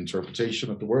Italian interpretation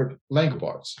of the word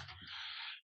Langobards.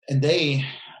 And they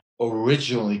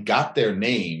originally got their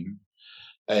name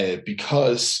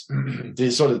because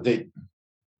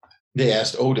they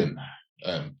asked Odin.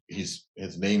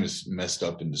 His name is messed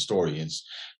up in the story.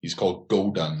 He's called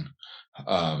Godan,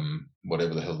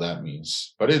 whatever the hell that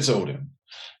means. But it's Odin,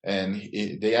 and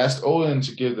they asked Odin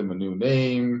to give them a new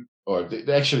name. Or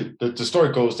the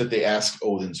story goes that they asked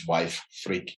Odin's wife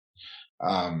Frigg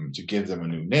to give them a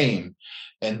new name.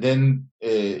 And then,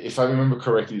 if I remember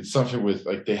correctly, it's something with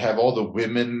like they have all the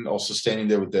women also standing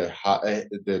there with their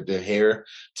hair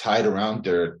tied around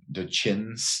their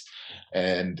chins.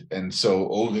 And so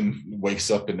Odin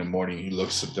wakes up in the morning, he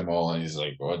looks at them all and he's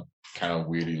like, what kind of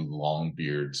weirdly long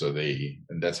beards are they?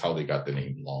 And that's how they got the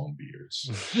name Longbeards.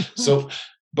 So,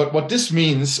 but what this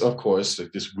means, of course,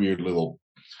 like this weird little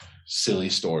silly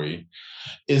story,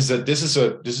 is that this is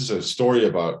a story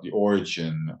about the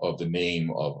origin of the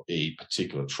name of a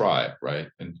particular tribe, right?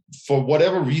 And for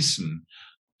whatever reason,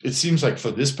 it seems like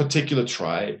for this particular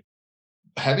tribe,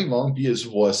 having long beards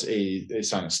was a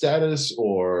sign of status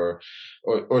or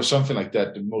something like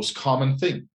that, the most common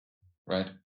thing, right?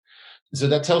 So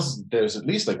that tells us there's at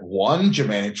least like one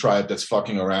Germanic tribe that's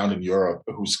fucking around in Europe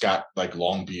who's got like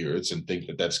long beards and think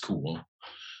that that's cool.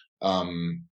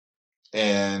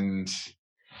 And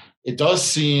it does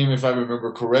seem, if I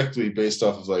remember correctly, based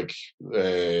off of like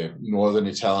northern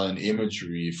Italian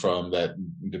imagery from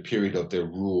the period of their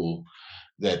rule,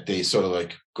 that they sort of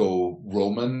like go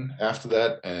Roman after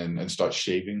that and start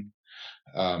shaving.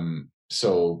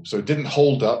 So it didn't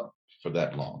hold up for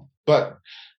that long. But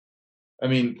I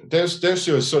mean, there's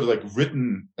sort of like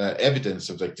written evidence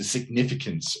of like the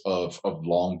significance of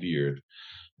Longbeard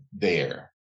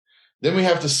there. Then we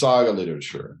have the saga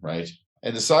literature, right?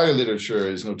 And the saga literature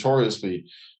is notoriously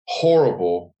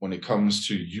horrible when it comes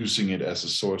to using it as a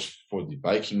source for the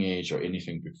Viking Age or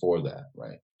anything before that,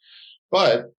 right?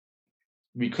 But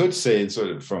we could say,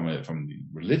 sort of from the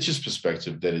religious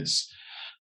perspective, that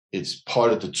it's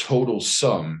part of the total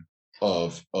sum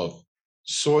of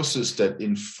sources that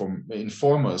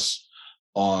inform us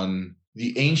on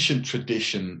the ancient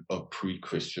tradition of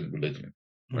pre-Christian religion,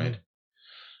 right?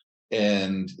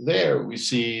 And there we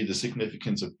see the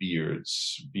significance of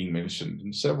beards being mentioned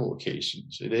in several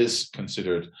occasions. It is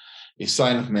considered a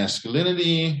sign of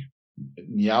masculinity.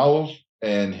 Njál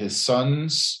and his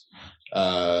sons,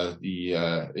 in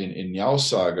Njál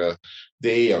saga,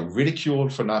 they are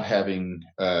ridiculed for not having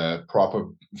proper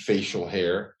facial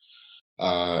hair.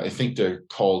 I think they're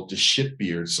called the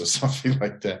shitbeards or something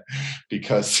like that,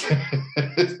 because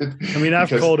I mean, I've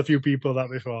called a few people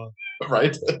that before,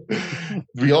 right?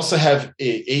 We also have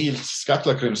Egil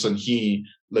Skallagrimsson. He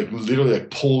like literally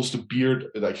like pulls the beard,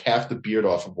 like half the beard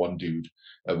off of one dude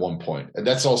at one point, and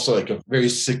that's also like a very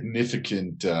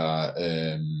significant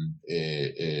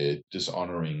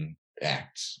dishonoring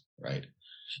act, right?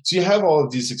 So you have all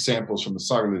of these examples from the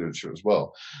saga literature as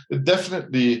well. It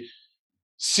definitely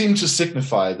seem to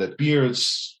signify that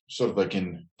beards, sort of like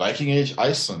in Viking Age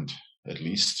Iceland, at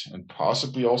least, and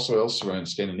possibly also elsewhere in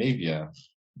Scandinavia,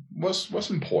 was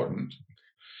important.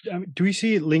 Do we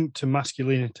see it linked to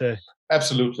masculinity?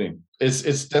 Absolutely.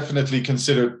 It's definitely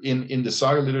considered in the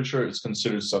saga literature. It's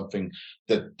considered something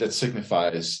that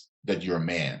signifies that you're a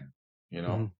man. You know.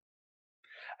 Mm-hmm.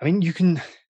 I mean, you can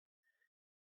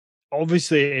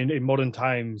obviously in modern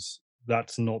times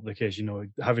that's not the case. You know,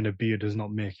 having a beard does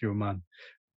not make you a man.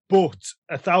 But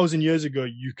 1,000 years ago,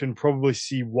 you can probably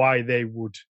see why they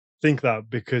would think that,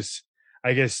 because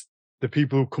I guess the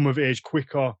people who come of age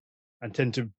quicker and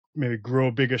tend to maybe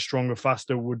grow bigger, stronger,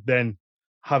 faster would then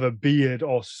have a beard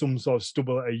or some sort of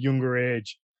stubble at a younger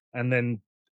age. And then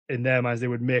in their minds, they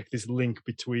would make this link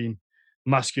between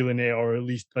masculinity, or at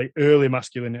least like early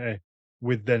masculinity,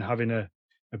 with then having a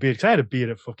beard. Because I had a beard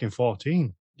at fucking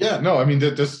 14. Yeah, no, I mean,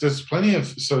 there's plenty of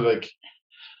sort of like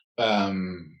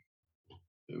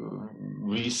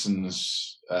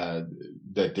reasons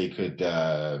that they could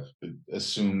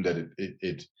assume that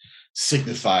it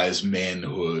signifies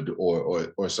manhood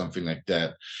or something like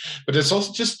that. But it's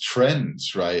also just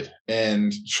trends, right?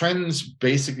 And trends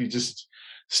basically just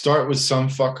start with some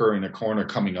fucker in a corner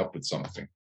coming up with something.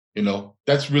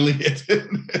 That's really it.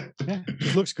 Yeah,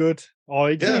 it looks good.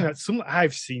 Or it Yeah.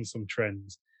 I've seen some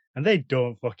trends and they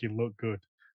don't fucking look good.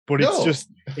 But No.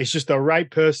 it's just the right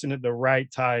person at the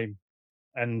right time,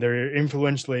 and they're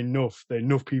influential enough that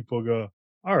enough people go,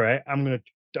 all right, I'm gonna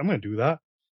do that,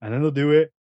 and then they'll do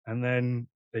it, and then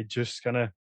they just kind of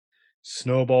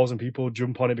snowballs and people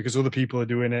jump on it because other people are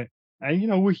doing it.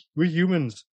 And we're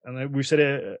humans, and we've said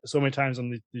it so many times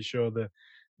on the show that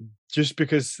just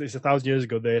because it's 1,000 years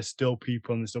ago, they're still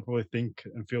people and they still probably think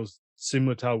and feel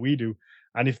similar to how we do.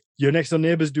 And if your next door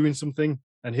neighbor's doing something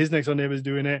and his next door neighbor's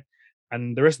doing it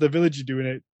and the rest of the village is doing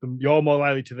it, then you're more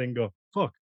likely to then go,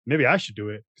 fuck, maybe I should do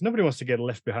it, because nobody wants to get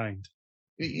left behind.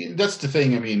 That's the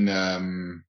thing. I mean,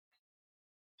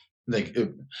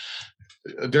 there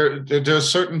are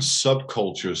certain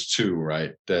subcultures too,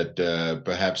 right? That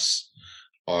perhaps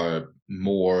are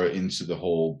more into the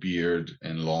whole beard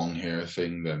and long hair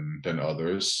thing than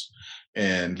others.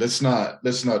 And let's not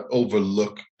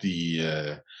overlook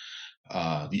the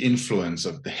influence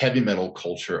of the heavy metal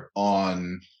culture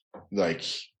on like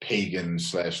pagan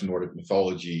 / Nordic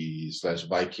mythology /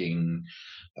 Viking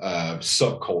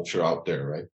subculture out there,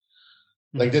 right?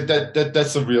 Like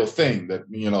that's a real thing, that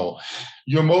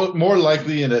you're more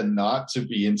likely than not to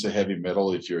be into heavy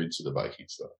metal if you're into the Viking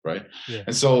stuff, right? Yeah.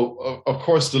 And so of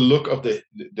course the look of the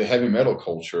heavy metal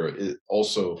culture, it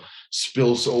also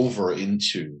spills over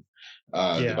into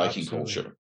the Viking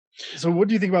culture. So what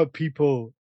do you think about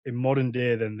people in modern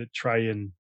day then that try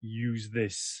and use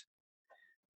this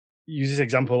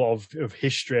example of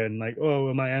history and like, oh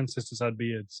well, my ancestors had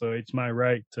beards, so it's my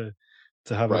right to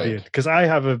have a beard? Because I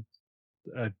have a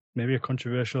maybe a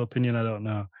controversial opinion, I don't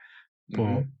know,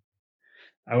 but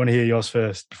I want to hear yours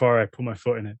first before I put my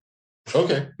foot in it.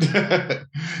 Okay.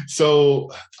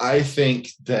 So I think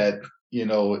that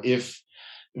if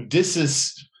this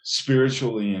is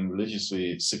spiritually and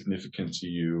religiously significant to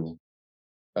you,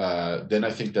 then I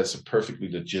think that's a perfectly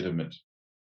legitimate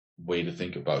way to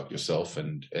think about yourself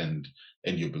and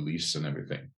your beliefs and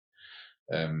everything.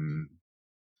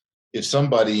 If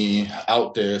somebody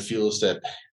out there feels that,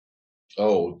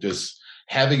 oh, this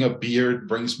having a beard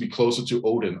brings me closer to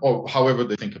Odin, or however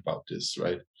they think about this,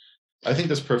 right? I think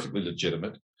that's perfectly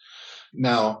legitimate.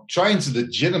 Now, trying to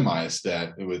legitimize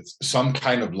that with some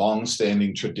kind of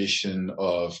long-standing tradition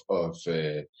of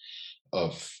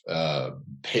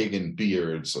pagan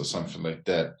beards or something like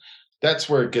that, that's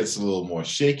where it gets a little more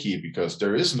shaky, because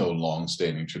there is no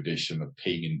long-standing tradition of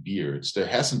pagan beards. There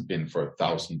hasn't been for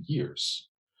 1,000 years.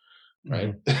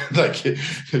 Right? Like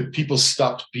people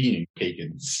stopped being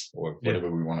pagans, or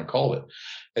whatever we want to call it.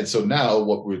 And so now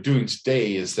what we're doing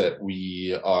today is that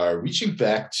we are reaching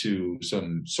back to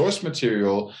some source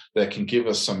material that can give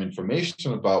us some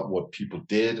information about what people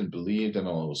did and believed and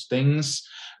all those things.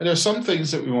 And there are some things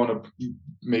that we want to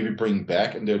maybe bring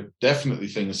back, and there are definitely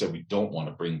things that we don't want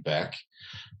to bring back.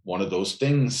 One of those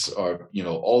things are,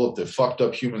 all of the fucked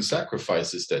up human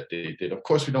sacrifices that they did. Of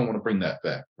course, we don't want to bring that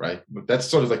back, right? But that's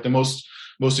sort of like the most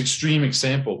extreme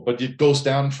example. But it goes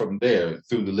down from there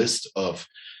through the list of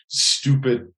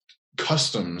stupid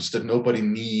customs that nobody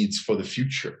needs for the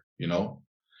future,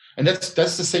 And that's the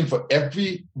same for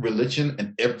every religion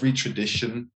and every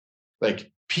tradition.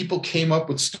 Like, people came up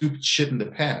with stupid shit in the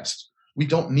past. We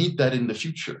don't need that in the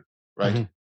future, right?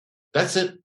 That's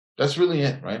it. That's really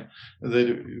it, right?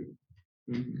 Probably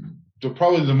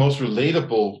the most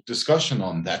relatable discussion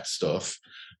on that stuff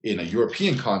in a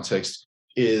European context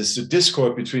is the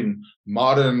discord between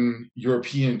modern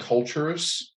European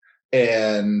cultures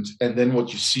and then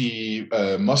what you see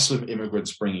Muslim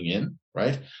immigrants bringing in,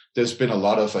 right? There's been a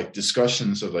lot of like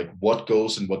discussions of like what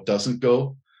goes and what doesn't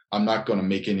go. I'm not going to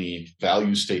make any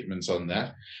value statements on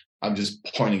that. I'm just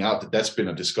pointing out that that's been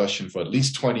a discussion for at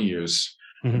least 20 years.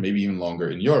 Maybe even longer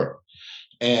in Europe.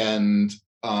 And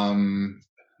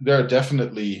there are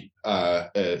definitely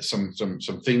some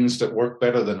things that work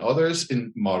better than others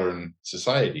in modern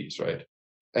societies, right?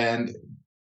 And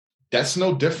that's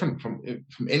no different from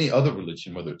any other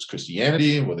religion, whether it's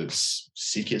Christianity, whether it's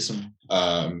Sikhism,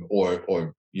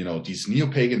 or these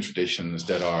neo-pagan traditions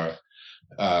that are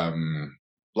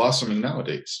blossoming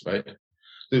nowadays, right?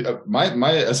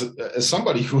 As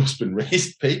somebody who has been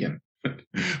raised pagan,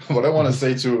 What I want to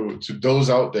say to those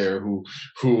out there who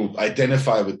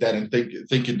identify with that and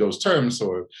think in those terms,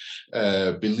 or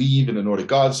believe in the Nordic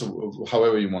gods, or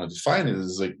however you want to define it,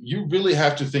 is like you really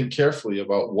have to think carefully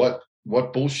about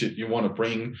what bullshit you want to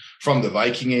bring from the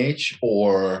Viking Age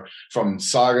or from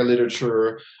saga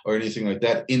literature or anything like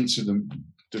that into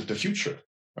the future,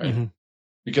 right? Mm-hmm.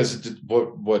 Because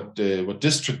what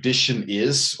this tradition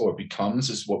is or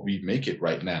becomes is what we make it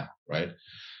right now, right?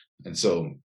 And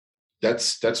so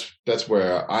that's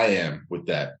where I am with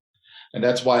that, and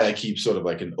that's why I keep sort of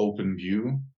like an open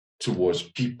view towards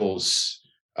people's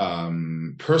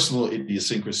personal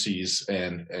idiosyncrasies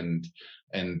and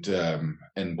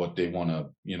what they want to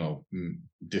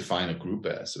define a group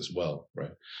as well,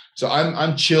 right? So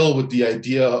I'm chill with the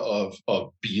idea of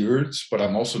beards, but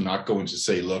I'm also not going to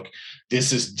say, look,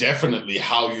 this is definitely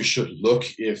how you should look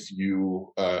if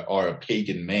you are a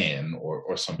pagan man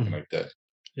or something like that.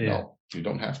 Yeah. No, you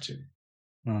don't have to.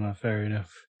 No, fair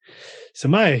enough. So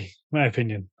my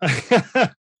opinion.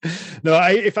 No,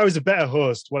 if I was a better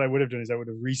host, what I would have done is I would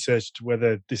have researched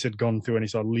whether this had gone through any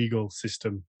sort of legal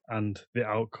system and the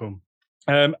outcome.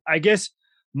 I guess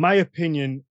my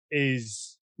opinion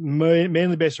is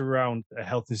mainly based around a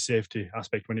health and safety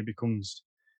aspect when it becomes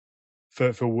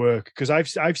for work, because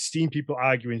I've seen people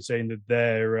arguing, saying that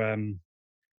their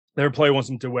employer wants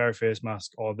them to wear a face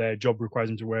mask, or their job requires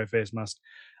them to wear a face mask,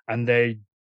 and they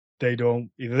don't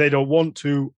want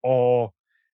to, or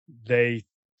they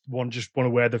just want to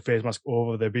wear the face mask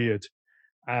over their beard.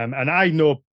 And I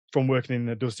know from working in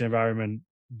the dusty environment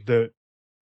that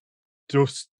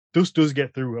dust does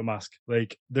get through a mask.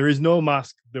 Like, there is no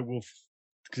mask that will,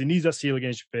 because it needs that seal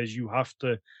against your face. You have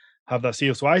to have that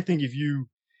seal. So I think if you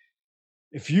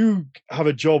have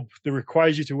a job that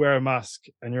requires you to wear a mask,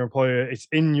 and your employer, it's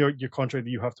in your contract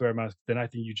that you have to wear a mask, then I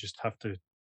think you just have to,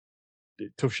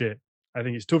 tough shit. I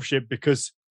think it's tough shit,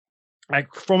 because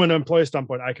from an employer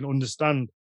standpoint, I can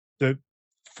understand the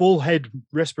full head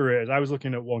respirators. I was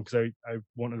looking at one because I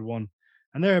wanted one,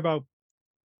 and they're about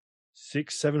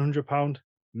 £600-700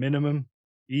 minimum,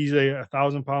 easily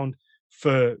 £1,000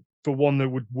 for one that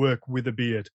would work with a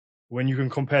beard. When you can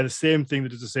compare the same thing that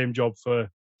does the same job for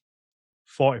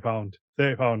 £40,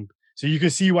 £30. So you can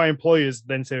see why employers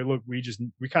then say, look, we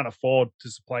can't afford to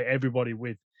supply everybody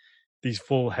with these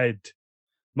full head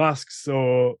masks.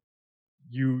 So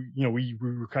we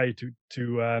require you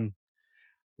to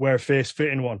wear a face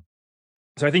fitting one.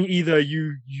 So I think either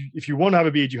you if you want to have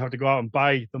a beard, you have to go out and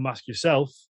buy the mask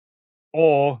yourself,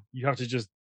 or you have to just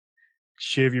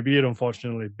shave your beard,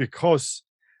 unfortunately, because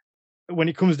when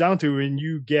it comes down to it, when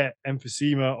you get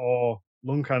emphysema or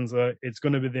lung cancer, it's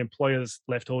going to be the employers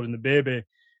left holding the baby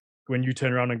when you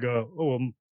turn around and go, oh, well,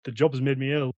 the job has made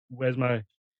me ill. Where's my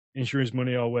insurance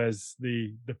money, or where's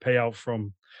the payout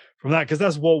from that? Because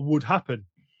that's what would happen.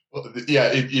 Well,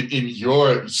 yeah, in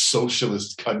your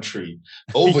socialist country,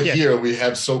 over here we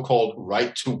have so-called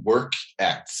right to work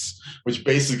acts, which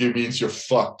basically means you're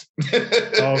fucked.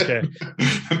 Okay.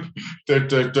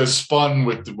 They're spun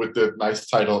with the nice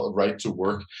title of right to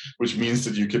work, which means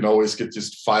that you can always get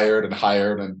just fired and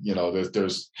hired, and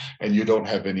there's and you don't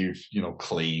have any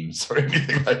claims or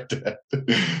anything like that.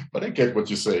 But I get what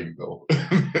you're saying, though.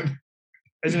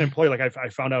 As an employee, like I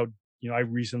found out, I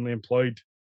recently employed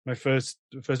my first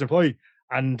employee,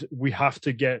 and we have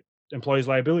to get employees'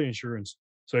 liability insurance.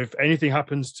 So if anything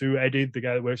happens to Eddie, the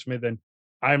guy that works for me, then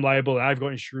I'm liable, and I've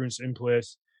got insurance in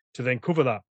place to then cover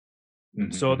that.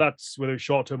 Mm-hmm. So that's whether it's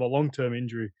short-term or long-term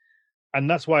injury. And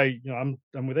that's why, I'm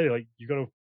with Eddie, like, you got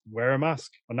to wear a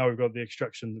mask. And now we've got the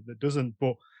extraction that doesn't.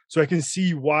 But so I can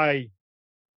see why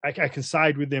I can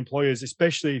side with the employers,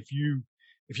 especially if you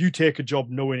take a job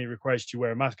knowing it requires you to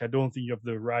wear a mask. I don't think you have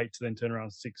the right to then turn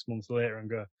around 6 months later and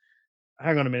go,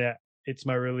 hang on a minute, it's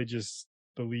my religious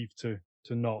belief to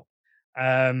not.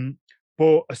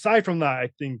 But aside from that, I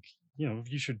think,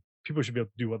 people should be able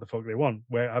to do what the fuck they want,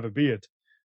 have a beard.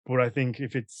 But I think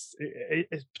if it's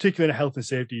particularly in a health and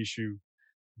safety issue,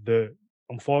 that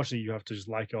unfortunately you have to just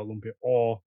like it or lump it,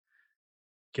 or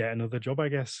get another job, I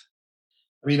guess.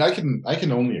 I mean, I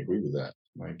can only agree with that.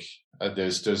 Like,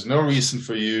 there's no reason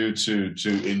for you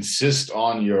to insist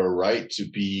on your right to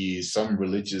be some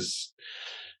religious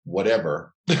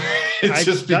whatever. It's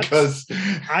just because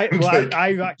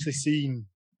I've actually seen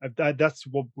that's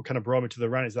what kind of brought me to the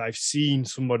rant, is that I've seen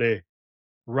somebody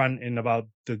ranting about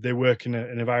that they work in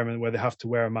an environment where they have to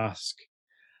wear a mask,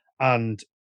 and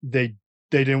they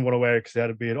didn't want to wear it because they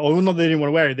had a beard. Or not, they didn't want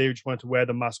to wear it, they just wanted to wear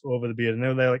the mask over the beard, and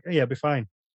they're like, hey, yeah, be fine.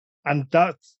 And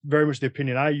that's very much the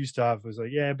opinion I used to have, was like,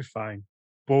 yeah, be fine.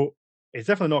 But it's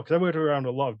definitely not, because I worked around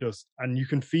a lot of dust, and you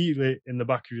can feel it in the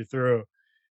back of your throat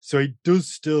So it does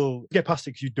still get past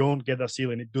it because you don't get that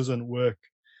ceiling. It doesn't work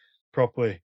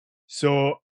properly.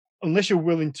 So unless you're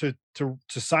willing to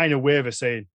sign a waiver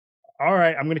saying, all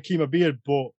right, I'm going to keep my beard,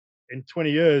 but in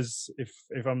 20 years,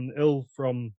 if I'm ill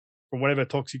from whatever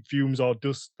toxic fumes or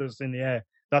dust that's in the air,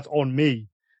 that's on me.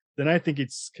 Then I think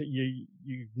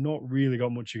you've not really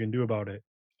got much you can do about it.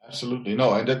 Absolutely.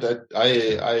 No, and I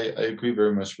agree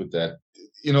very much with that.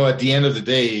 At the end of the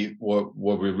day, what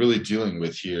we're really dealing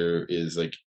with here is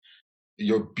like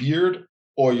your beard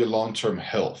or your long-term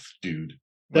health, dude.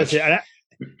 That's it. And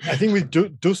I think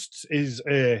with dust is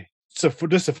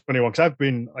just a funny one because I've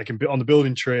been on the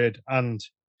building trade and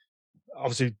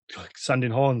obviously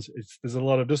sanding horns. There's a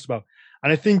lot of dust about,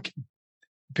 and I think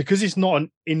because it's not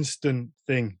an instant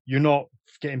thing, you're not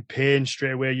getting pain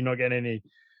straight away. You're not getting any.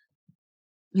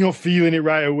 You're not feeling it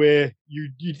right away.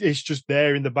 It's just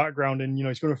there in the background, and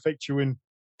it's going to affect you in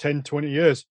 10, 20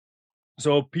 years.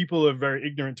 So people are very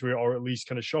ignorant to it, or at least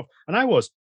kind of shocked. And I was.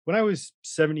 When I was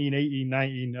 17, 18,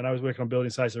 19, and I was working on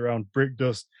building sites around brick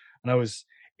dust, and I was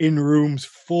in rooms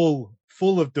full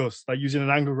of dust, like using an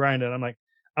angle grinder, and I'm like,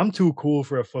 I'm too cool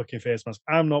for a fucking face mask.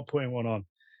 I'm not putting one on.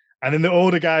 And then the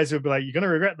older guys would be like, you're going to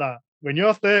regret that. When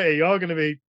you're 30, you're going to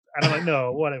be... And I'm like,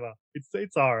 no, whatever.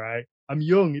 It's all right. I'm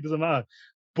young. It doesn't matter.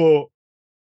 But,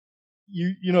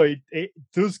 it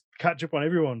does catch up on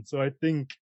everyone. So I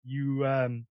think you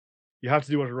have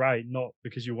to do what's right, not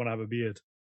because you want to have a beard.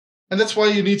 And that's why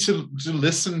you need to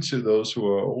listen to those who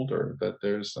are older, that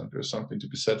there's something to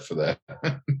be said for that.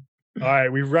 All right,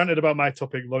 we've ranted about my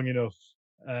topic long enough.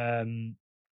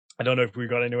 I don't know if we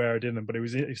got anywhere or didn't, but it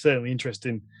was certainly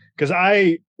interesting because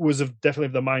I was definitely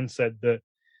of the mindset that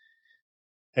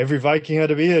every Viking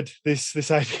had a beard.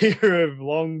 This idea of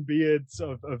long beards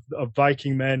of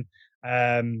Viking men,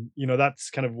 that's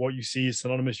kind of what you see is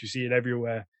synonymous. You see it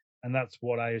everywhere, and that's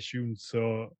what I assumed.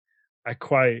 So I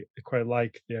quite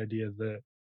like the idea that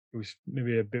it was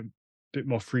maybe a bit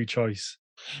more free choice.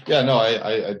 Yeah, no,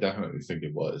 I definitely think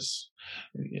it was.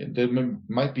 There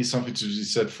might be something to be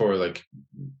said for like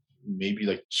maybe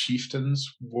like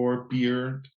chieftains wore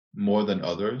beard more than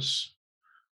others.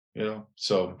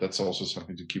 So that's also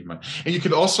something to keep in mind. And you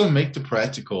could also make the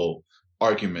practical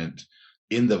argument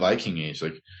in the Viking Age,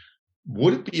 like,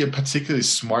 would it be a particularly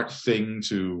smart thing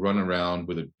to run around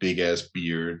with a big ass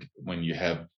beard when you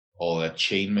have all that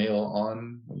chainmail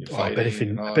on when you're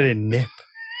fighting? I bet it nip.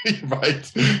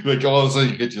 Right, like all of a sudden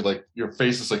you get your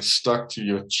face is like stuck to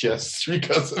your chest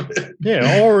because of it.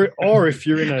 Yeah, or if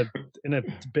you're in a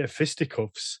bit of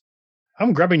fisticuffs,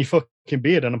 I'm grabbing your fucking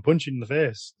beard and I'm punching you in the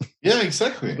face. Yeah,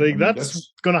 exactly. Like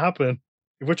that's gonna happen.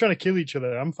 If we're trying to kill each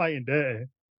other, I'm fighting dirty.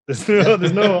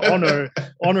 There's no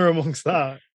honor amongst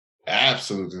that.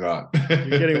 Absolutely not.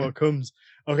 You're getting what comes.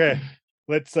 Okay.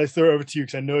 Let's throw it over to you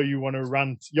because I know you want to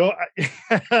rant. When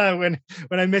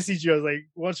I messaged you, I was like,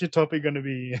 "What's your topic going to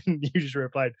be?" And you just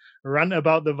replied, "Rant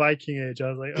about the Viking Age."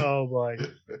 I was like, "Oh boy,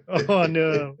 oh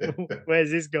no,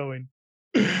 where's this going?"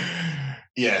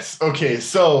 Yes. Okay.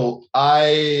 So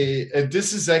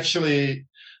this is actually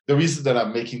the reason that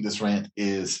I'm making this rant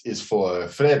is for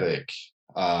Frederick,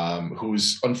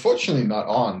 who's unfortunately not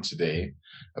on today.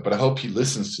 But I hope he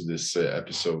listens to this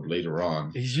episode later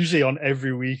on. He's usually on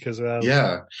every week as well.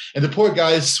 Yeah, and the poor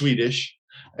guy is Swedish,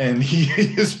 and he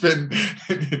has been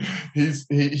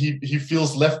he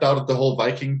feels left out of the whole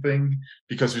Viking thing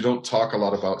because we don't talk a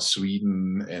lot about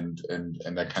Sweden and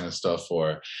that kind of stuff.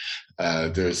 Or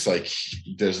there's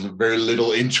very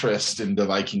little interest in the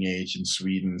Viking Age in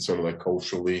Sweden, sort of like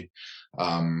culturally.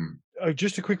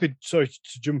 Just to quickly, sorry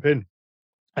to jump in,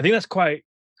 I think that's quite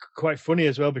funny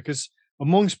as well because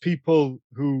amongst people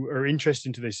who are interested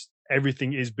into this,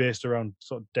 everything is based around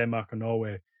sort of Denmark and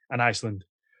Norway and Iceland.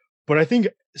 But I think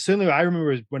certainly I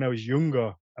remember when I was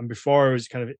younger and before I was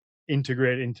kind of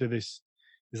integrated into this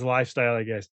lifestyle, I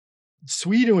guess,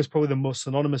 Sweden was probably the most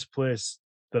synonymous place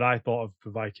that I thought of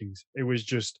for Vikings. It was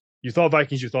just, you thought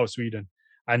Vikings, you thought Sweden.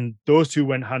 And those two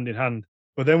went hand in hand.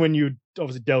 But then when you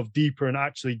obviously delve deeper and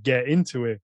actually get into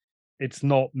it, it's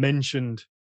not mentioned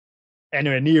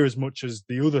anywhere near as much as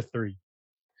the other three.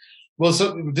 Well,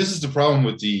 so this is the problem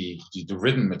with the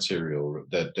written material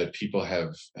that people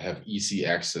have easy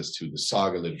access to, the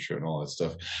saga literature and all that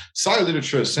stuff. Saga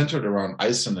literature is centered around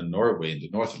Iceland and Norway and the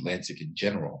North Atlantic in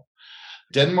general.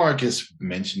 Denmark is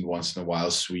mentioned once in a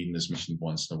while. Sweden is mentioned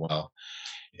once in a while.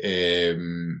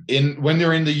 When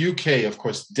they're in the UK, of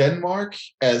course, Denmark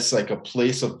as like a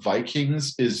place of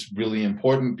Vikings is really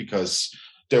important because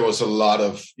there was a lot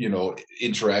of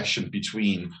interaction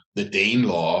between the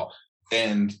Danelaw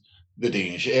and the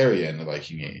Danish area in the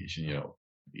Viking Age. And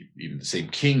even the same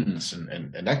kings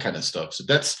and that kind of stuff. So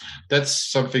that's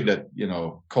something that,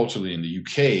 culturally in the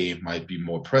UK might be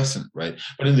more present, right?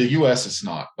 But in the US, it's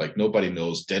not. Like, nobody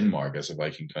knows Denmark as a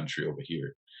Viking country over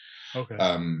here. Okay.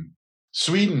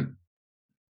 Sweden,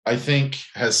 I think,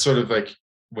 has sort of like,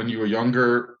 when you were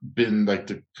younger, been like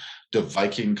the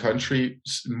Viking country,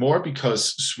 more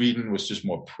because Sweden was just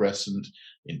more present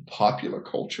in popular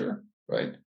culture,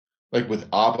 right? Like with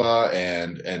ABBA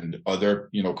and other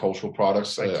cultural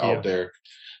products out there.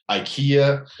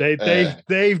 IKEA.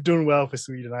 They've done well for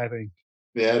Sweden, I think.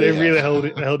 Yeah, they really held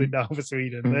it down for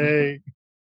Sweden.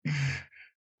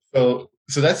 So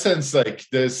that sense, like,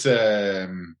 there's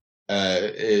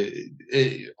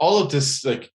all of this,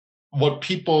 like, what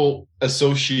people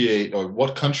associate, or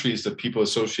what countries that people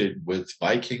associate with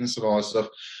Vikings and all that stuff,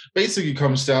 basically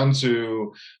comes down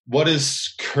to what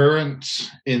is current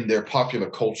in their popular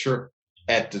culture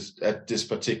at this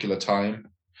particular time.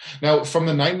 Now, from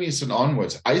the 90s and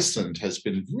onwards, Iceland has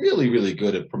been really, really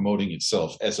good at promoting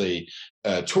itself as a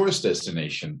tourist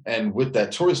destination. And with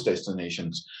that tourist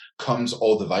destinations comes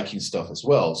all the Viking stuff as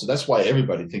well. So that's why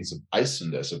everybody thinks of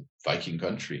Iceland as a Viking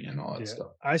country and all that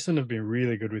stuff. Iceland have been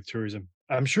really good with tourism.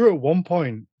 I'm sure at one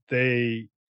point they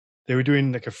were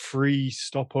doing like a free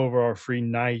stopover or a free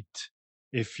night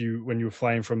when you were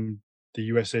flying from the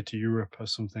USA to Europe or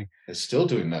something. They're still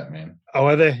doing that, man. Oh,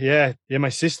 are they? Yeah. My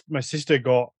sister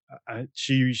got.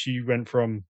 She went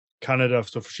from Canada,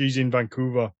 so she's in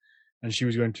Vancouver, and she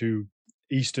was going to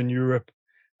Eastern Europe,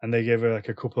 and they gave her like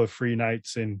a couple of free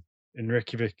nights in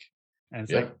Reykjavik, and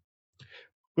it's like,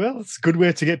 well, it's a good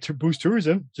way to get to boost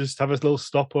tourism. Just have a little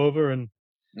stopover, and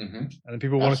then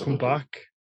people want to come back.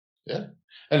 Yeah.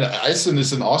 And Iceland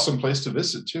is an awesome place to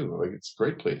visit too. Like, it's a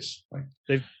great place. Like,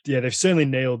 they've certainly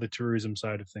nailed the tourism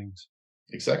side of things.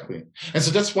 Exactly. And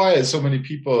so that's why so many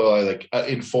people are like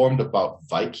informed about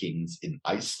Vikings in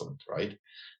Iceland, right?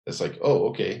 It's like, oh,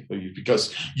 okay.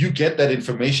 Because you get that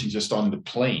information just on the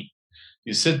plane.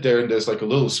 You sit there and there's like a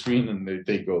little screen and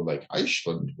they go like,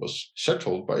 Iceland was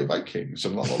settled by Vikings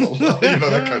and blah, blah, blah, blah.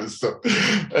 That kind of stuff.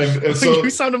 And so you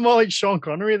sounded more like Sean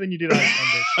Connery than you did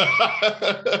Icelandic.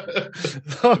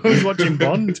 I was watching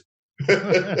Bond.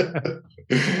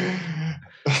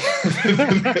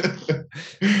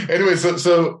 Anyway,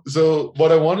 so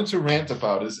what I wanted to rant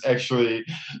about is actually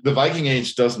the Viking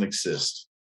Age doesn't exist.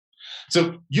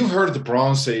 So you've heard of the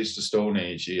Bronze Age, the Stone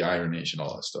Age, the Iron Age, and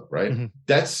all that stuff, right? Mm-hmm.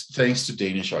 That's thanks to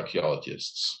Danish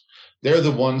archaeologists. They're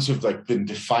the ones who've like been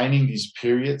defining these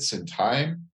periods in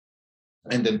time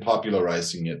and then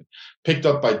popularizing it, picked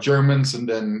up by Germans and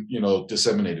then,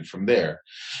 disseminated from there.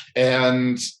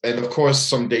 And of course,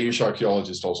 some Danish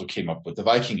archaeologists also came up with the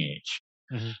Viking Age.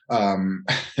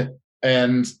 Mm-hmm.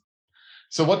 And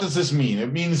so what does this mean?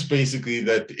 It means basically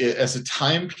that as a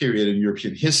time period in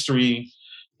European history,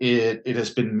 it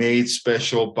has been made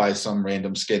special by some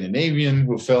random Scandinavian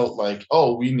who felt like,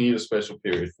 oh, we need a special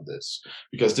period for this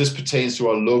because this pertains to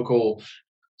our local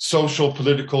social,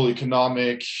 political,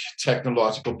 economic,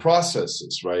 technological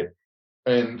processes, right?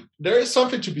 And there is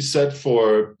something to be said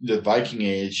for the Viking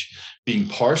Age being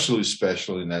partially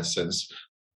special in that sense.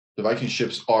 The Viking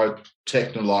ships are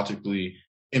technologically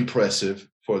impressive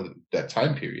for that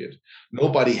time period.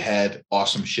 Nobody had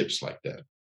awesome ships like that.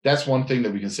 That's one thing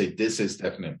that we can say, this is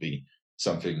definitely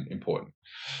something important.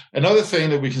 Another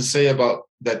thing that we can say about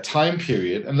that time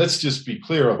period, and let's just be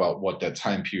clear about what that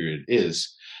time period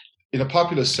is. In a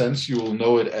popular sense, you will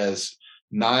know it as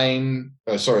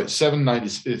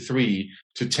 793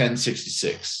 to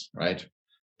 1066, right?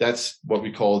 That's what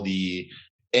we call the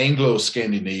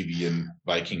Anglo-Scandinavian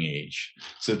Viking Age.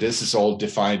 So this is all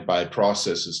defined by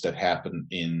processes that happen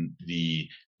in the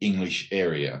English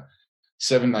area.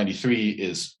 793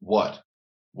 is what?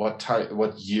 What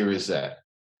year is that?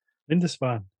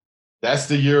 Lindisfarne. That's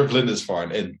the year of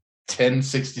Lindisfarne, and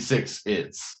 1066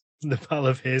 is the Battle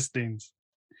of Hastings.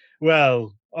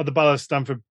 Well, or the Battle of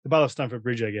Stamford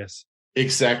Bridge, I guess.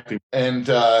 Exactly, and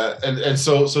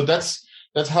so that's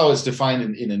how it's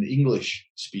defined in an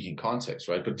English-speaking context,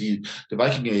 right? But the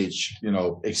Viking Age,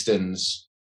 extends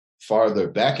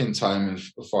farther back in time and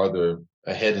farther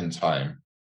ahead in time.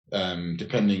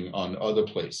 Depending on other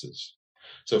places.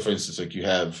 So, for instance, like you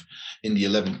have in the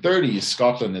 1130s,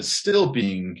 Scotland is still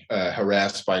being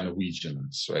harassed by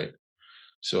Norwegians, right?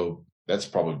 So that's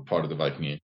probably part of the Viking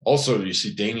Age. Also, you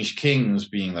see Danish kings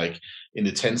being like in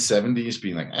the 1070s,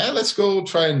 being like, let's go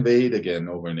try and invade again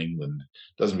over in England.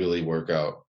 Doesn't really work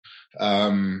out.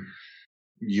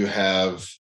 You have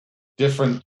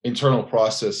different internal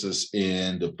processes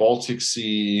in the Baltic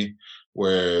Sea,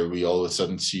 where we all of a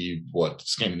sudden see what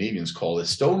Scandinavians call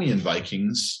Estonian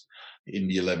Vikings in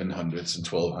the 1100s and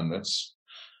 1200s.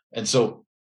 And so,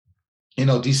 you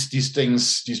know, these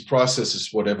things, these processes,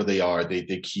 whatever they are,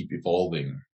 they keep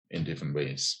evolving in different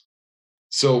ways.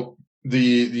 So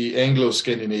the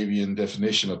Anglo-Scandinavian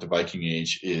definition of the Viking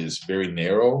Age is very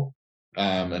narrow,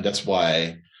 and that's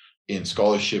why in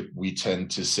scholarship we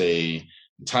tend to say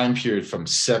the time period from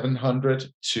 700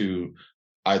 to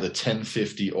either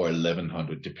 1050 or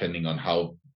 1100, depending on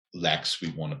how lax we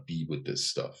want to be with this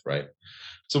stuff, right?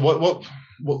 So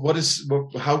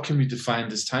how can we define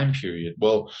this time period?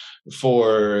 Well,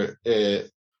 for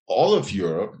all of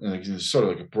Europe, like, sort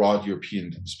of like a broad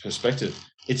European perspective,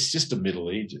 it's just the Middle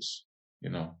Ages. You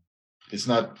know, it's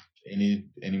not any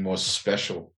more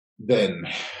special than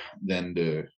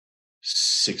the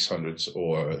 600s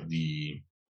or the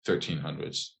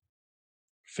 1300s.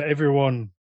 For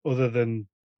everyone other than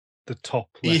the top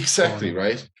left exactly corner.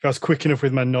 Right. If I was quick enough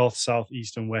with my north, south,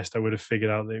 east, and west, I would have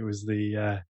figured out that it was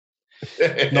the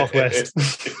northwest.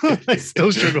 I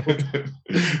still struggle.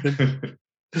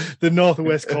 The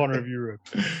northwest corner of Europe,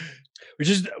 which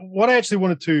is what I actually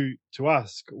wanted to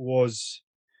ask was,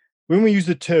 when we use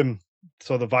the term,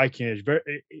 so the Viking Age,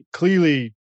 it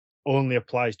clearly only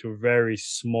applies to a very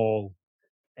small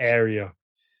area.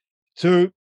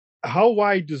 So how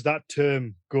wide does that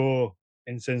term go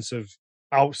in sense of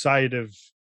outside of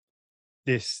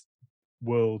this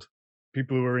world,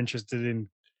 people who are interested in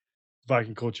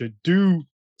Viking culture? Do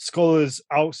scholars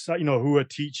outside, who are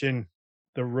teaching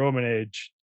the Roman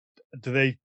age,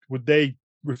 would they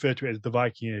refer to it as the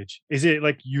Viking Age? Is it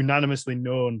like unanimously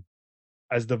known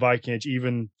as the Viking Age,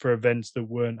 even for events that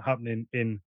weren't happening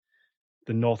in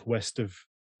the northwest of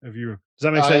Europe? Does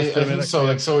that make sense? I think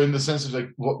so. So in the sense of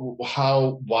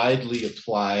how widely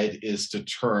applied is the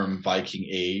term Viking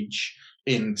Age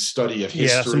in study of history?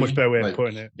 Yeah, that's a much better way of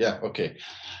putting it. Yeah. Okay.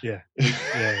 Yeah.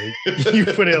 You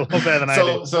put it a lot better than I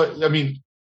did. So I mean,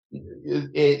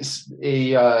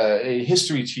 a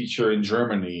history teacher in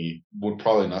Germany would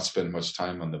probably not spend much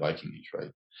time on the Viking Age,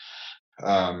 right?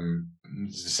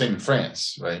 It's the same in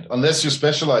France, right? Unless you're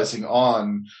specializing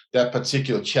on that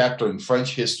particular chapter in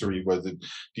French history where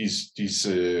these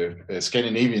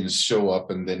Scandinavians show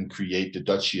up and then create the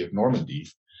Duchy of Normandy,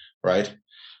 right?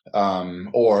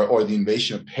 Or the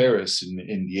invasion of Paris in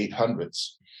the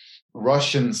 800s.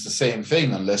 Russians, the same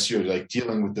thing, unless you're like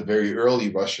dealing with the very early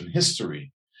Russian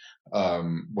history,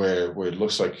 where it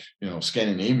looks like,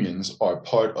 Scandinavians are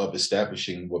part of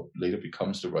establishing what later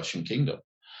becomes the Russian kingdom.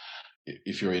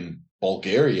 If you're in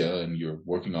Bulgaria and you're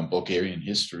working on Bulgarian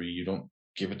history, you don't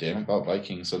give a damn about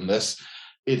Vikings unless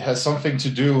it has something to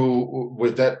do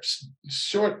with that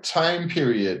short time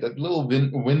period, that little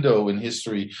window in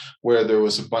history where there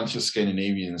was a bunch of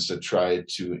Scandinavians that tried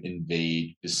to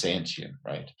invade Byzantium,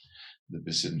 right? The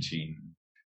Byzantine.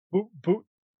 But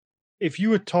if you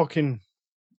were talking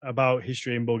about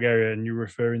history in Bulgaria and you're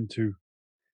referring to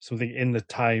something in the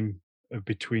time of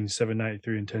between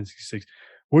 793 and 1066,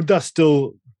 would that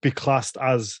still be classed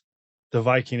as the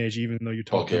Viking Age, even though you're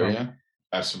talking Bulgaria? about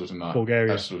Absolutely not.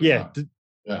 Bulgaria? Absolutely not.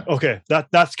 Yeah. Okay,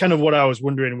 that's kind of what I was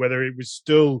wondering, whether it was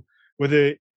still,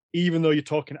 whether even though you're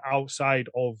talking outside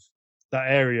of that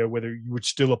area, whether you would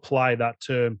still apply that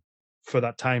term for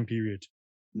that time period.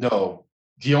 No.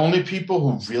 The only people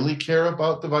who really care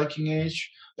about the Viking Age,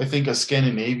 I think, are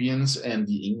Scandinavians and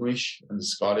the English and the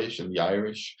Scottish and the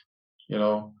Irish,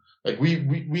 Like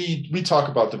we talk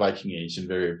about the Viking Age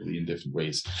invariably in different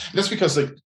ways. And that's because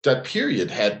like that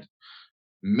period had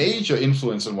major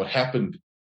influence on what happened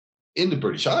in the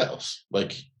British Isles.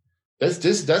 Like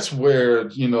that's where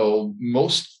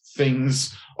most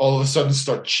things all of a sudden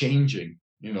start changing.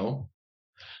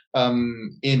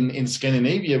 In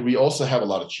Scandinavia we also have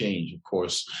a lot of change, of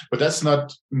course, but that's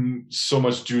not so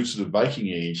much due to the Viking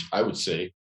Age, I would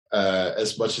say,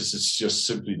 as much as it's just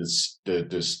simply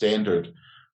the standard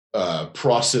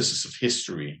processes of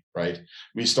history, right?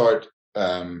 We start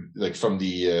like from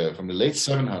the late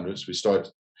 700s, we start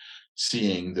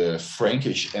seeing the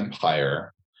Frankish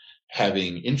Empire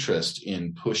having interest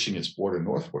in pushing its border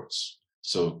northwards.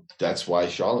 So that's why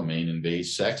Charlemagne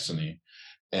invades Saxony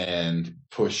and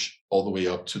push all the way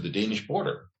up to the Danish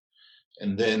border.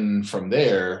 And then from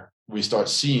there, we start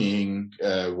seeing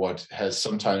what has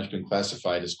sometimes been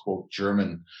classified as, quote,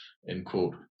 German, end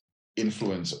quote,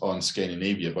 influence on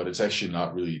Scandinavia, but it's actually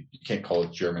not really, you can't call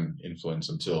it German influence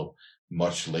until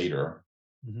much later.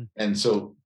 Mm-hmm. And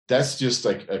so that's just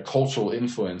like a cultural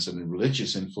influence and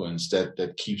religious influence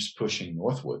that keeps pushing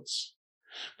northwards.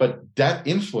 But that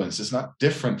influence is not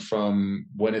different from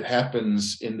when it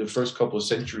happens in the first couple of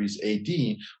centuries AD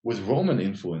with Roman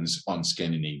influence on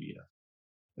Scandinavia.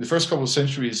 In the first couple of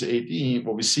centuries AD,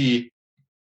 what we see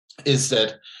is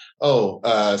that,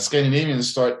 Scandinavians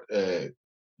start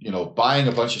buying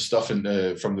a bunch of stuff from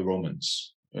the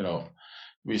Romans.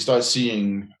 We start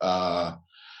seeing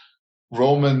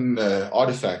Roman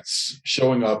artifacts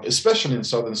showing up, especially in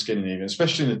southern Scandinavia,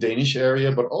 especially in the Danish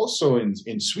area, but also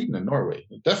in Sweden and Norway,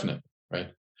 definitely, right?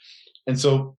 And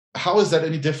so how is that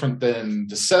any different than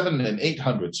the 700s and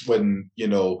 800s when,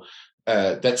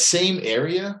 that same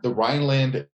area, the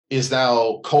Rhineland, is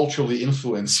now culturally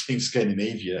influencing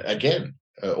Scandinavia again,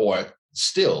 or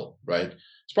still, right?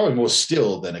 It's probably more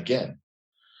still than again.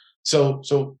 So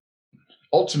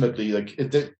ultimately,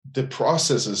 the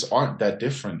processes aren't that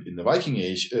different in the Viking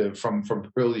Age from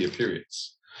earlier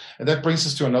periods. And that brings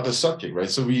us to another subject, right?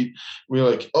 So we're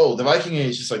like, oh, the Viking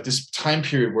Age is like this time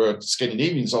period where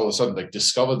Scandinavians all of a sudden like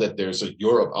discover that there's a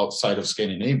Europe outside of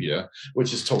Scandinavia,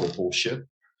 which is total bullshit,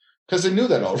 because they knew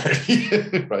that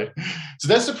already, right? So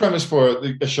that's the premise for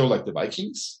a show like The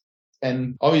Vikings.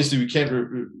 And obviously, we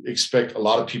can't expect a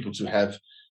lot of people to have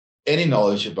any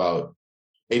knowledge about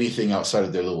anything outside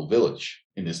of their little village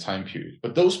in this time period.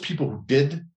 But those people who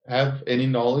did have any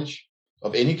knowledge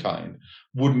of any kind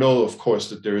would know, of course,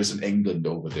 that there is an England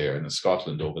over there and a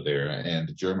Scotland over there and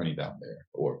a Germany down there,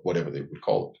 or whatever they would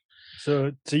call it.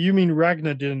 So you mean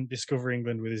Ragnar didn't discover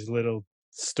England with his little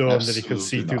stone that he could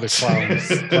see through the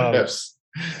clouds?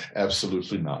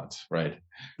 Absolutely not, right?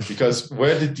 Because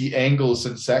where did the Angles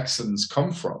and Saxons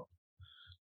come from?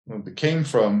 Well, they came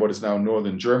from what is now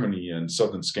northern Germany and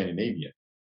southern Scandinavia.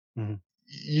 Mm-hmm.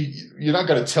 You're not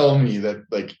going to tell me that,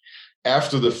 like,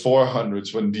 after the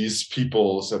 400s, when these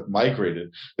peoples have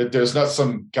migrated, that there's not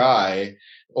some guy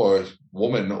or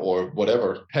woman or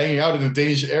whatever hanging out in the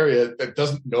Danish area that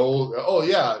doesn't know, oh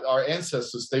yeah, our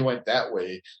ancestors, they went that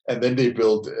way, and then they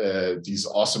built these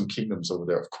awesome kingdoms over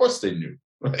there. Of course they knew,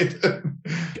 right?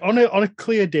 on a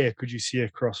clear day, could you see a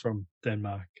cross from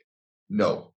Denmark?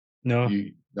 No.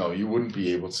 You wouldn't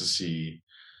be able to see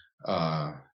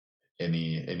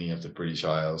any of the British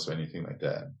Isles or anything like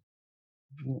that.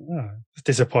 It's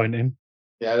disappointing.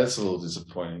 Yeah, that's a little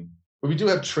disappointing. But we do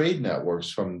have trade networks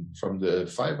from the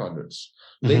 500s,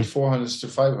 late 400s to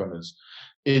 500s,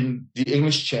 in the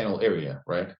English Channel area,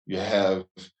 right? You have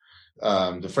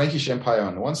the Frankish Empire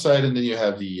on one side, and then you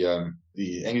have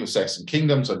the Anglo-Saxon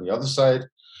kingdoms on the other side,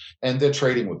 and they're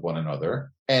trading with one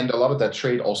another. And a lot of that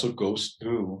trade also goes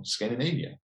through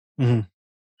Scandinavia. Mm-hmm.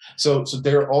 So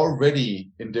they're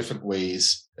already in different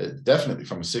ways, definitely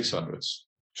from the 600s,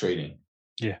 trading.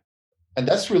 Yeah. And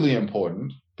that's really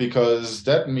important, because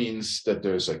that means that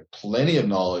there's like plenty of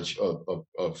knowledge of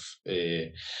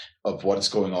what is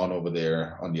going on over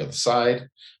there on the other side.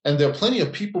 And there are plenty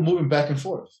of people moving back and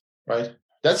forth, right?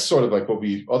 That's sort of like what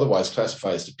we otherwise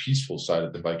classify as the peaceful side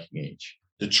of the Viking Age,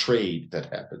 the trade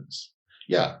that happens.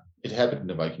 Yeah, it happened in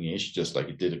the Viking Age just like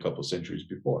it did a couple of centuries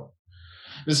before.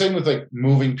 The same with like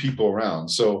moving people around.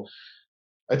 So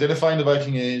identifying the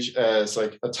Viking Age as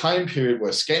like a time period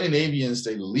where Scandinavians,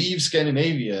 they leave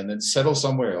Scandinavia and then settle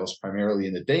somewhere else, primarily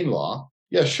in the Danelaw.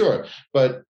 Yeah, sure.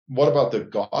 But what about the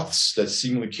Goths that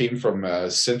seemingly came from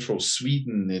central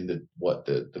Sweden in the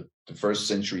first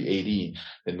century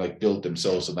AD, and like built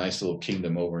themselves a nice little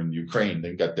kingdom over in Ukraine,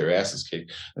 then got their asses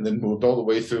kicked, and then moved all the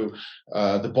way through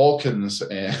the Balkans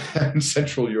and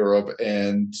Central Europe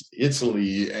and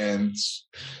Italy, and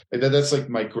that's like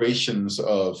migrations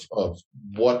of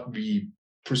what we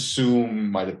presume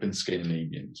might have been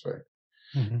Scandinavians, right?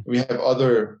 Mm-hmm. We have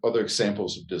other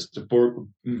examples of this.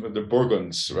 The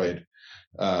Burgunds, right?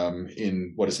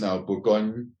 In what is now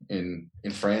Bourgogne in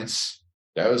France,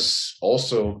 that was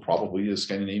also probably a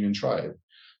Scandinavian tribe.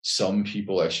 Some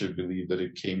people actually believe that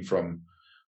it came from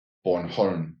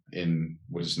Bornholm in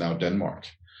what is now Denmark,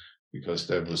 because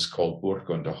that was called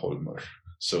Burgunderholmer.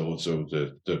 So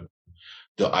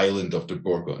the island of the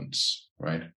Burgunds,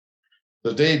 right?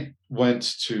 So they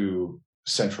went to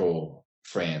central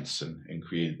France and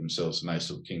created themselves a nice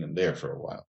little kingdom there for a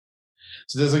while.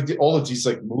 So there's like all of these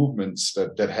like movements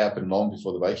that happened long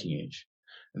before the Viking Age.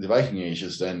 And the Viking Age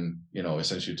is then,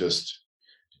 essentially just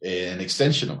an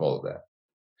extension of all of that.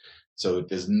 So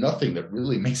there's nothing that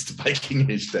really makes the Viking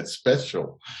Age that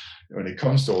special when it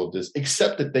comes to all of this,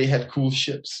 except that they had cool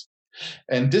ships.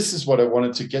 And this is what I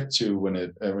wanted to get to when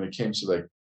it came to like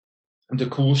the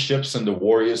cool ships and the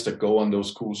warriors that go on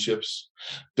those cool ships.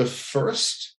 The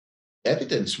first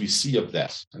evidence we see of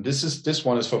that, and this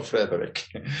one is for Frederick.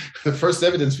 The first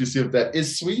evidence we see of that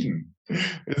is Sweden.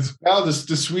 It's now the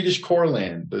Swedish core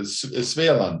land, the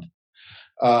Svealand,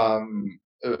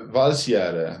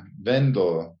 Valsgärde,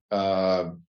 Vendel,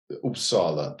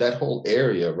 Uppsala, that whole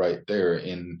area right there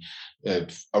in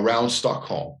around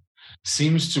Stockholm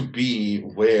seems to be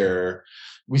where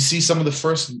we see some of the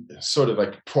first sort of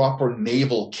like proper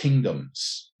naval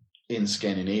kingdoms in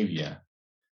Scandinavia.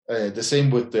 The same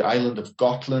with the island of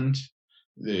Gotland,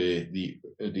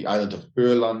 the island of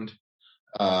Öland,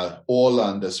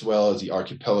 Åland, as well as the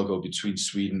archipelago between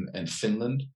Sweden and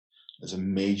Finland. As a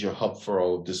major hub for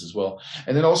all of this as well.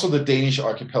 And then also the Danish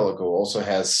archipelago also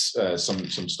has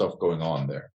some stuff going on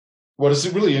there. What is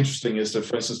really interesting is that,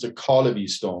 for instance, the Karleby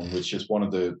stone, which is one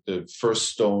of the first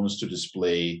stones to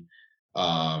display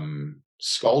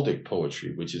skaldic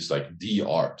poetry, which is like the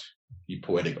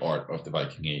poetic art of the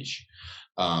Viking Age,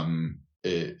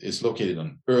 is located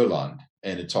on Öland,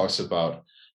 and it talks about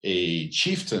a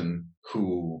chieftain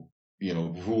who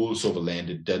rules over land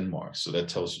in Denmark. So that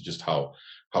tells you just how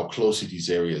closely these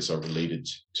areas are related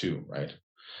to, right?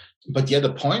 But yeah,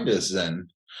 the point is then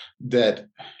that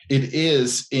it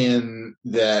is in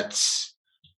that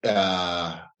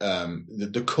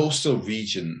the coastal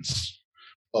regions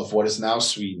of what is now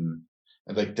Sweden,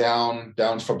 and like down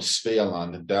from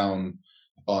Svealand and down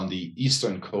on the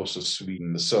eastern coast of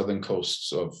Sweden, the southern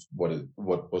coasts of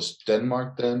what was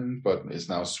Denmark then, but is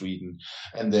now Sweden,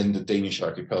 and then the Danish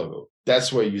archipelago.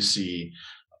 That's where you see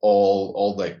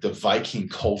all like the Viking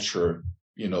culture,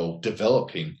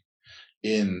 developing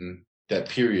in that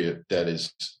period that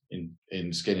is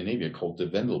in Scandinavia called the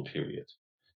Vendel period.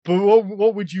 But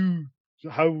what would you?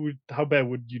 How bad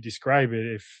would you describe it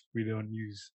if we don't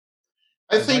use?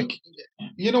 I think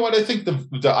I think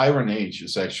the Iron Age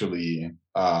is actually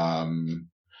the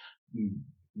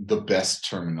best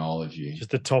terminology. Just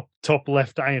the top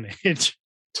left Iron Age.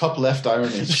 Top left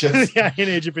Iron Age. Yes. The Iron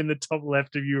Age up in the top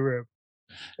left of Europe.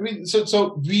 I mean,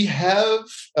 so we have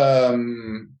a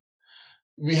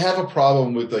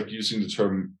problem with like using the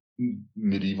term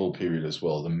medieval period as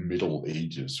well, the Middle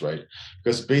Ages, right?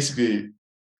 Because basically it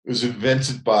was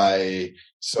invented by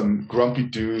some grumpy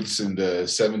dudes in the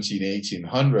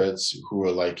 1800s who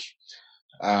were like,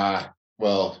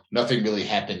 well, nothing really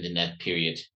happened in that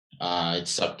period. It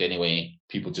sucked anyway.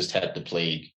 People just had the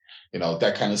plague,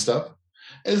 that kind of stuff.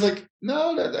 And it's like,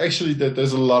 no, that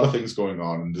there's a lot of things going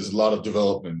on, and there's a lot of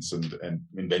developments and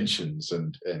inventions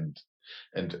and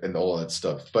all that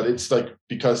stuff. But it's like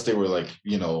because they were like,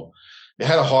 they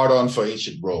had a hard-on for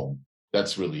ancient Rome.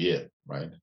 That's really it,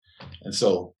 right? And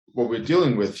so what we're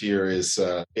dealing with here is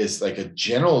like a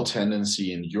general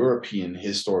tendency in European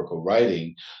historical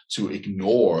writing to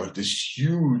ignore this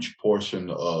huge portion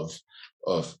of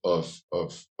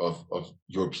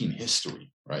European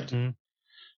history, right? Mm.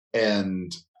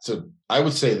 And so I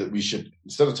would say that we should,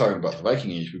 instead of talking about the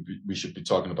Viking Age, we should be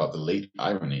talking about the late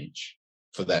Iron Age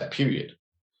for that period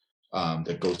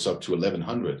that goes up to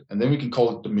 1100. And then we can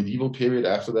call it the medieval period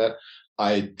after that.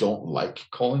 I don't like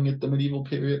calling it the medieval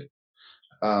period.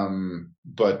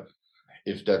 But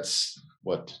if that's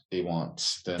what they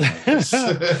want, then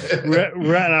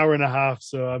we're at an hour and a half,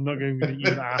 so I'm not going to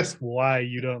even ask why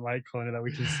you don't like calling it that.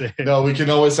 We can say no. We can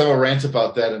always have a rant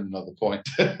about that at another point.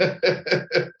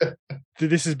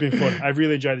 This has been fun. I've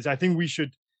really enjoyed this. I think this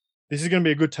is going to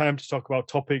be a good time to talk about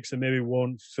topics that maybe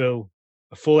won't fill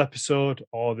a full episode,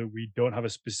 or that we don't have a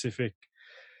specific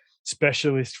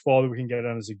specialist for that we can get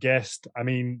on as a guest. I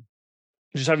mean,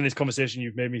 just having this conversation,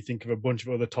 you've made me think of a bunch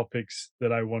of other topics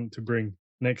that I want to bring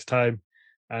next time.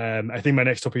 I think my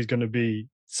next topic is going to be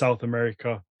South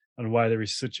America and why there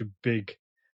is such a big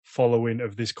following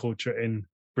of this culture in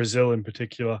Brazil in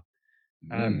particular.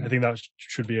 I think that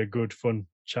should be a good, fun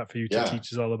chat for you to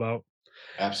teach us all about.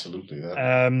 Absolutely.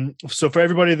 So for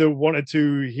everybody that wanted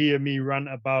to hear me rant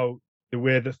about the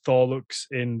way that Thor looks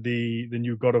in the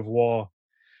new God of War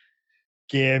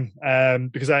game,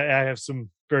 because I have some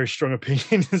very strong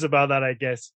opinions about that, I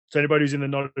guess. So anybody who's in the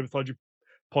Not a Mythology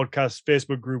Podcast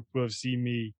Facebook group will have seen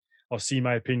me or see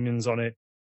my opinions on it.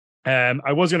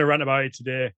 I was going to rant about it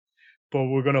today, but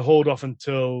we're going to hold off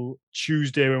until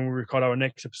Tuesday when we record our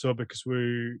next episode, because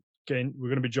we're going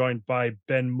to be joined by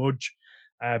Ben Mudge.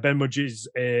 Ben Mudge is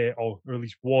or at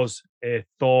least was a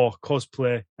Thor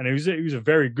cosplayer, and he was a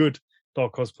very good Thor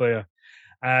cosplayer.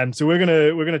 So we're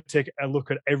gonna take a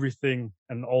look at everything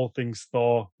and all things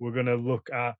Thor. We're gonna look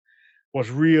at what's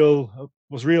real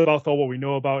about Thor, what we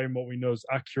know about him, what we know is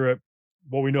accurate,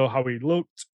 what we know how he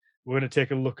looked. We're gonna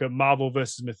take a look at Marvel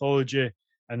versus mythology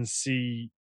and see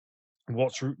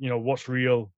what's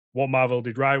real, what Marvel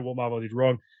did right, what Marvel did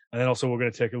wrong, and then also we're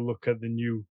gonna take a look at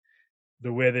the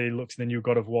way that he looks in the new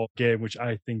God of War game, which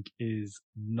I think is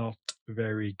not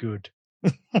very good.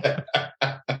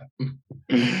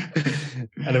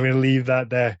 And I'm going to leave that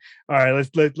there. All right,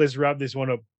 let's wrap this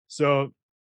one up. So,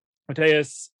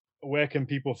 Matthias, where can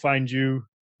people find you?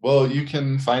 Well, you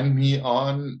can find me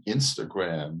on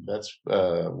Instagram. That's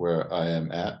where I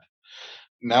am at.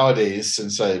 nowadays,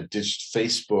 since I ditched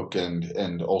Facebook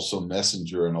and also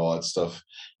Messenger and all that stuff,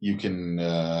 you can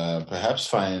perhaps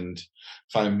find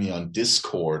me on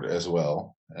Discord as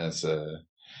well as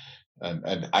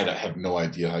and I have no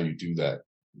idea how you do that.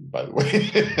 By the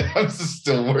way, I'm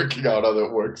still working out how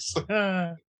that works.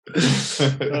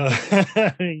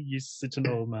 You're such an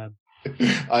old man.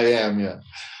 I am, yeah.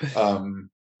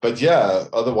 But yeah,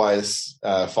 otherwise,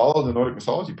 follow the Nordic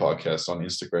Mythology Podcast on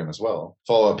Instagram as well.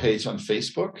 Follow our page on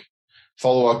Facebook.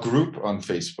 Follow our group on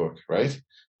Facebook, right?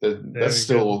 That's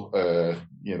still,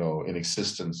 in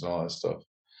existence and all that stuff.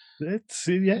 It's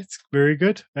very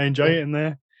good. I enjoy it in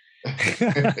there.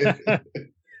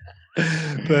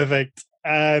 Perfect.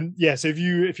 So if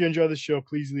you enjoy the show,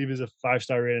 please leave us a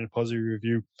 5-star rating and a positive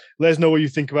review. Let us know what you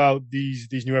think about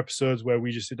these new episodes where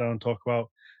we just sit down and talk about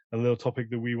a little topic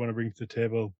that we want to bring to the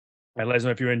table, and let us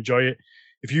know if you enjoy it.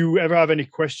 If you ever have any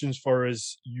questions for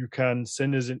us, you can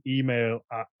send us an email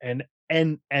at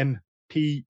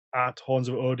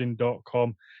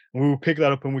nmp@hornsofodin.com, and we will pick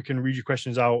that up and we can read your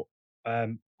questions out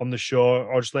on the show,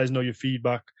 or just let us know your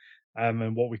feedback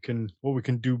and what we can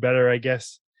do better, I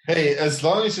guess. Hey, as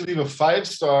long as you leave a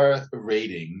 5-star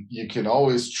rating, you can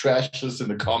always trash us in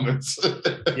the comments.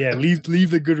 Yeah, leave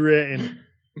the good rating.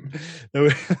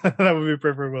 That would be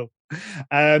preferable.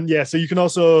 So you can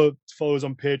also follow us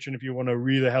on Patreon if you want to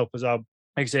really help us out.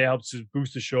 Like I say, it helps us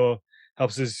boost the show,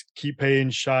 helps us keep paying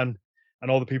Shan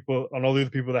and all the other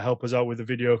people that help us out with the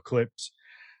video clips,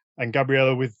 and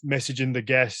Gabriella with messaging the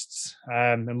guests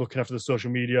and looking after the social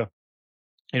media.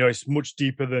 It's much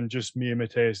deeper than just me and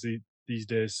Mateus these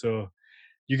days. So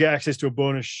you get access to a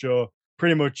bonus show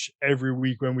pretty much every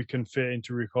week when we can fit in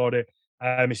to record it.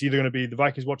 It's either going to be the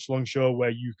Vikings Watch Along show where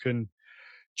you can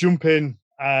jump in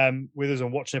with us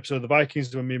and watch an episode of the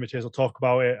Vikings when me and Mateus will talk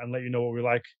about it and let you know what we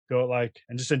like, don't like,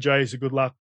 and just enjoy. It's a good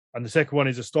laugh. And the second one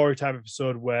is a story time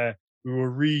episode where we will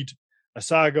read a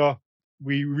saga.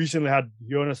 We recently had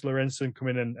Jonas Lorentzen come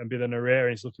in and be the narrator,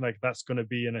 and it's looking like that's going to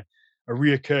be a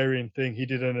reoccurring thing. He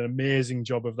did an amazing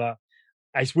job of that.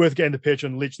 It's worth getting the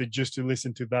Patreon literally just to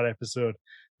listen to that episode,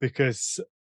 because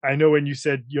I know when you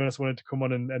said Jonas wanted to come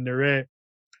on and narrate,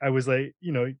 I was like,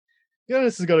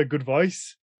 Jonas has got a good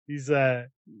voice. He's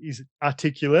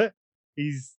articulate.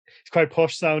 He's quite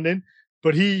posh sounding,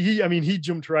 but he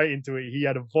jumped right into it. He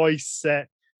had a voice set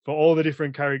for all the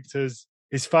different characters.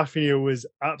 His Fafnir was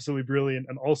absolutely brilliant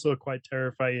and also quite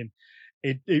terrifying.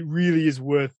 It really is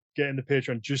worth getting the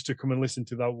Patreon just to come and listen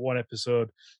to that one episode.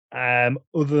 Other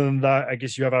than that, I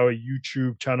guess you have our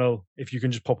YouTube channel. If you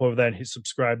can just pop over there and hit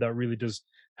subscribe, that really does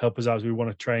help us out, as we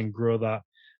want to try and grow that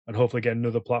and hopefully get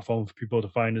another platform for people to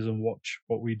find us and watch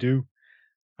what we do.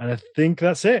 And I think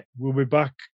that's it. We'll be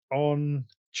back on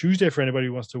Tuesday for anybody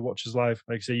who wants to watch us live.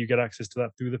 Like I say, you get access to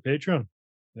that through the Patreon.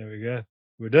 There we go.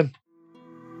 We're done.